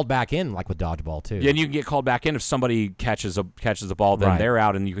can get called back in like with dodgeball too. yeah, and you can get called back in if somebody catches the ball, then Right. they're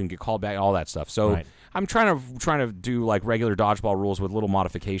out and you can get called back, all that stuff. So Right. I'm trying to do like regular dodgeball rules with little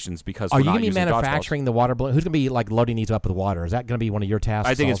modifications because Are we're you not going to be using dodgeballs. manufacturing the water balloon? Who's going to be like loading these up with water? Is that going to be one of your tasks?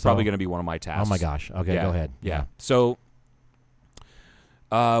 I think it's also? probably going to be one of my tasks. Oh my gosh. Okay, Yeah. go ahead. Yeah. So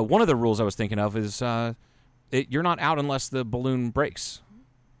one of the rules I was thinking of is you're not out unless the balloon breaks.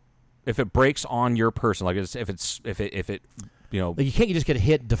 If it breaks on your person, like if it Like, you can't just get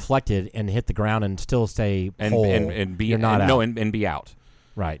hit, deflected, and hit the ground and still stay whole. and be You're not out. no and be out.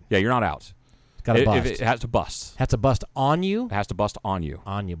 Right. Yeah, you're not out. It's got to bust. It has to bust. Has to bust on you. It has to bust on you.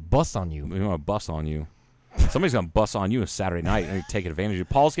 On you. Bust on you. We want to bust on you. Somebody's gonna bust on you on Saturday night and take advantage of you.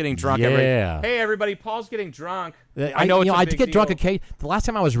 Paul's getting drunk. Yeah. Hey everybody, Paul's getting drunk. I know it's a I big did get drunk. deal. Okay. The last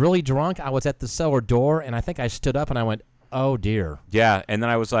time I was really drunk, I was at the cellar door, and I think I stood up and I went, "Oh dear." Yeah, and then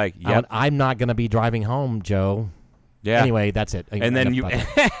I was like, I "Yep, went, I'm not going to be driving home, Joe. yeah." Anyway, that's it. and then you,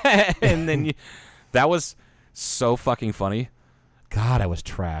 Enough about that. and then you, that was so fucking funny. God, I was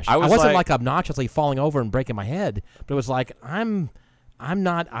trash. I was wasn't like- like obnoxiously falling over and breaking my head, but it was like I'm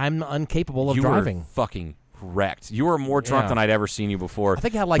incapable of You driving. were fucking wrecked. You were more drunk Yeah. than I'd ever seen you before. I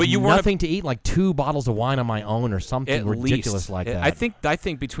think I had like but you weren't nothing to eat, like 2 bottles of wine on my own or something at ridiculous least like that. I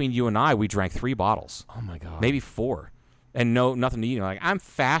think between you and I, we drank 3 bottles, Oh my god. maybe 4, and nothing to eat. Like I'm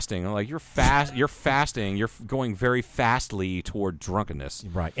fasting. I'm like you're fast. You're fasting. You're going very fastly toward drunkenness.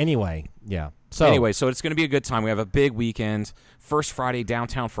 Right. Anyway, yeah. So Anyway, so it's going to be a good time. We have a big weekend. First Friday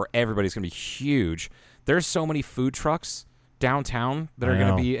downtown for everybody is going to be huge. There's so many food trucks downtown that I are going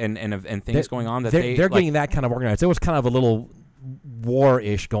know. to be and things going on that they're like, getting that kind of organized. There was kind of a little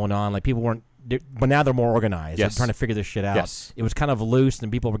war-ish going on. Like people weren't, but now they're more organized. Yes. They're trying to figure this shit out. Yes. It was kind of loose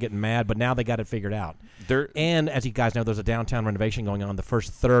and people were getting mad, but now they got it figured out. They're- And as you guys know, there's a downtown renovation going on. The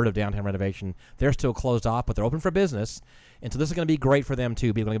first third of downtown renovation, they're still closed off, but they're open for business. And so this is going to be great for them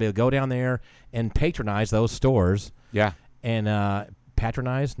too. People are going to be able to go down there and patronize those stores. yeah. And not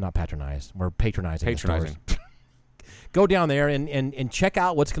patronize. We're patronizing. the Patronizing. stores. Go down there and check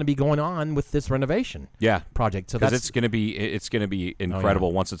out what's going to be going on with this renovation Yeah. project. So Because that's it's going to be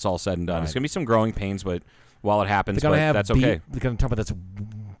incredible once it's all said and done. It's Right. going to be some growing pains, but while it happens, they're going to have that's okay. They're going to talk about this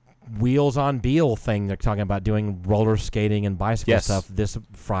Wheels on Beale thing. They're talking about doing roller skating and bicycle stuff this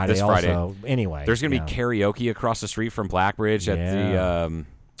Friday. Also, anyway, there's going to be karaoke across the street from Blackbridge at the.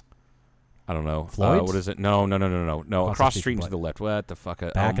 I don't know. Floyd's? What is it? No. Across the street and to the left. What the fuck?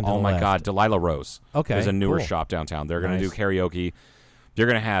 Oh my God. Delilah Rose. Okay. There's a newer shop downtown. They're going to do karaoke. They're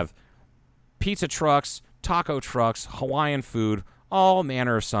going to have pizza trucks, taco trucks, Hawaiian food, all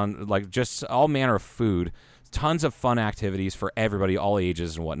manner of just all manner of food. Tons of fun activities for everybody, all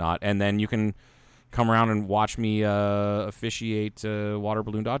ages and whatnot. And then you can come around and watch me officiate water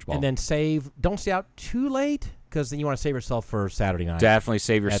balloon dodgeball. And then don't stay out too late, because then you want to save yourself for Saturday night. Definitely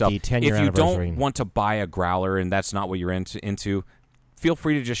save yourself. At the 10-year if you anniversary. don't want to buy a growler and that's not what you're into, feel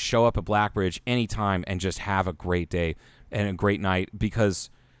free to just show up at Blackbridge anytime and just have a great day and a great night, because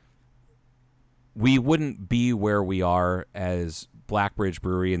we wouldn't be where we are as Blackbridge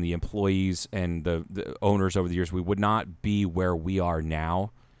Brewery and the employees and the owners over the years. We would not be where we are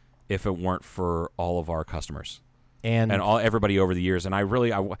now if it weren't for all of our customers and everybody over the years. And I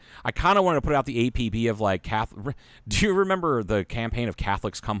kind of wanted to put out the APB of like Catholic. Do you remember the campaign of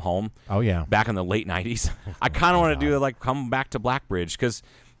Catholics Come Home? Oh yeah, back in the late 90s. I kind of want to do like come back to Blackbridge, because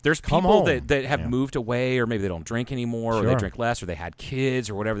there's people that have moved away, or maybe they don't drink anymore, or they drink less, or they had kids,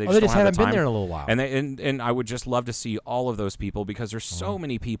 or whatever. They just haven't been there in a little while. And I would just love to see all of those people, because there's so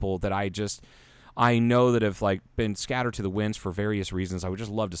many people that I know that have like been scattered to the winds for various reasons. I would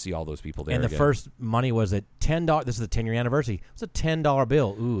just love to see all those people there. And the first money was at $10. This is the 10-year anniversary. It was a $10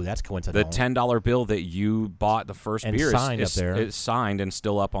 bill. Ooh, that's coincidental. The $10 bill that you bought the first and beer signed up there. It's signed and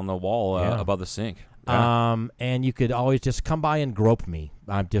still up on the wall above the sink. And you could always just come by and grope me.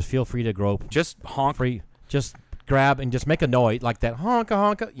 Just feel free to grope. Just honk. Just grab and just make a noise like that. Honka,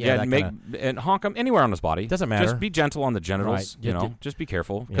 honka. Yeah, and honk him anywhere on his body. Doesn't matter. Just be gentle on the genitals. Right. Just be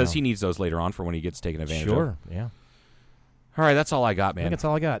careful, because he needs those later on for when he gets taken advantage of. Sure, yeah. All right, that's all I got, man. I think that's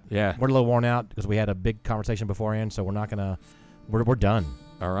all I got. Yeah. We're a little worn out because we had a big conversation beforehand, so we're not going to... We're done.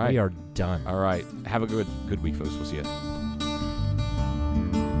 All right. We are done. All right. Have a good week, folks. We'll see you.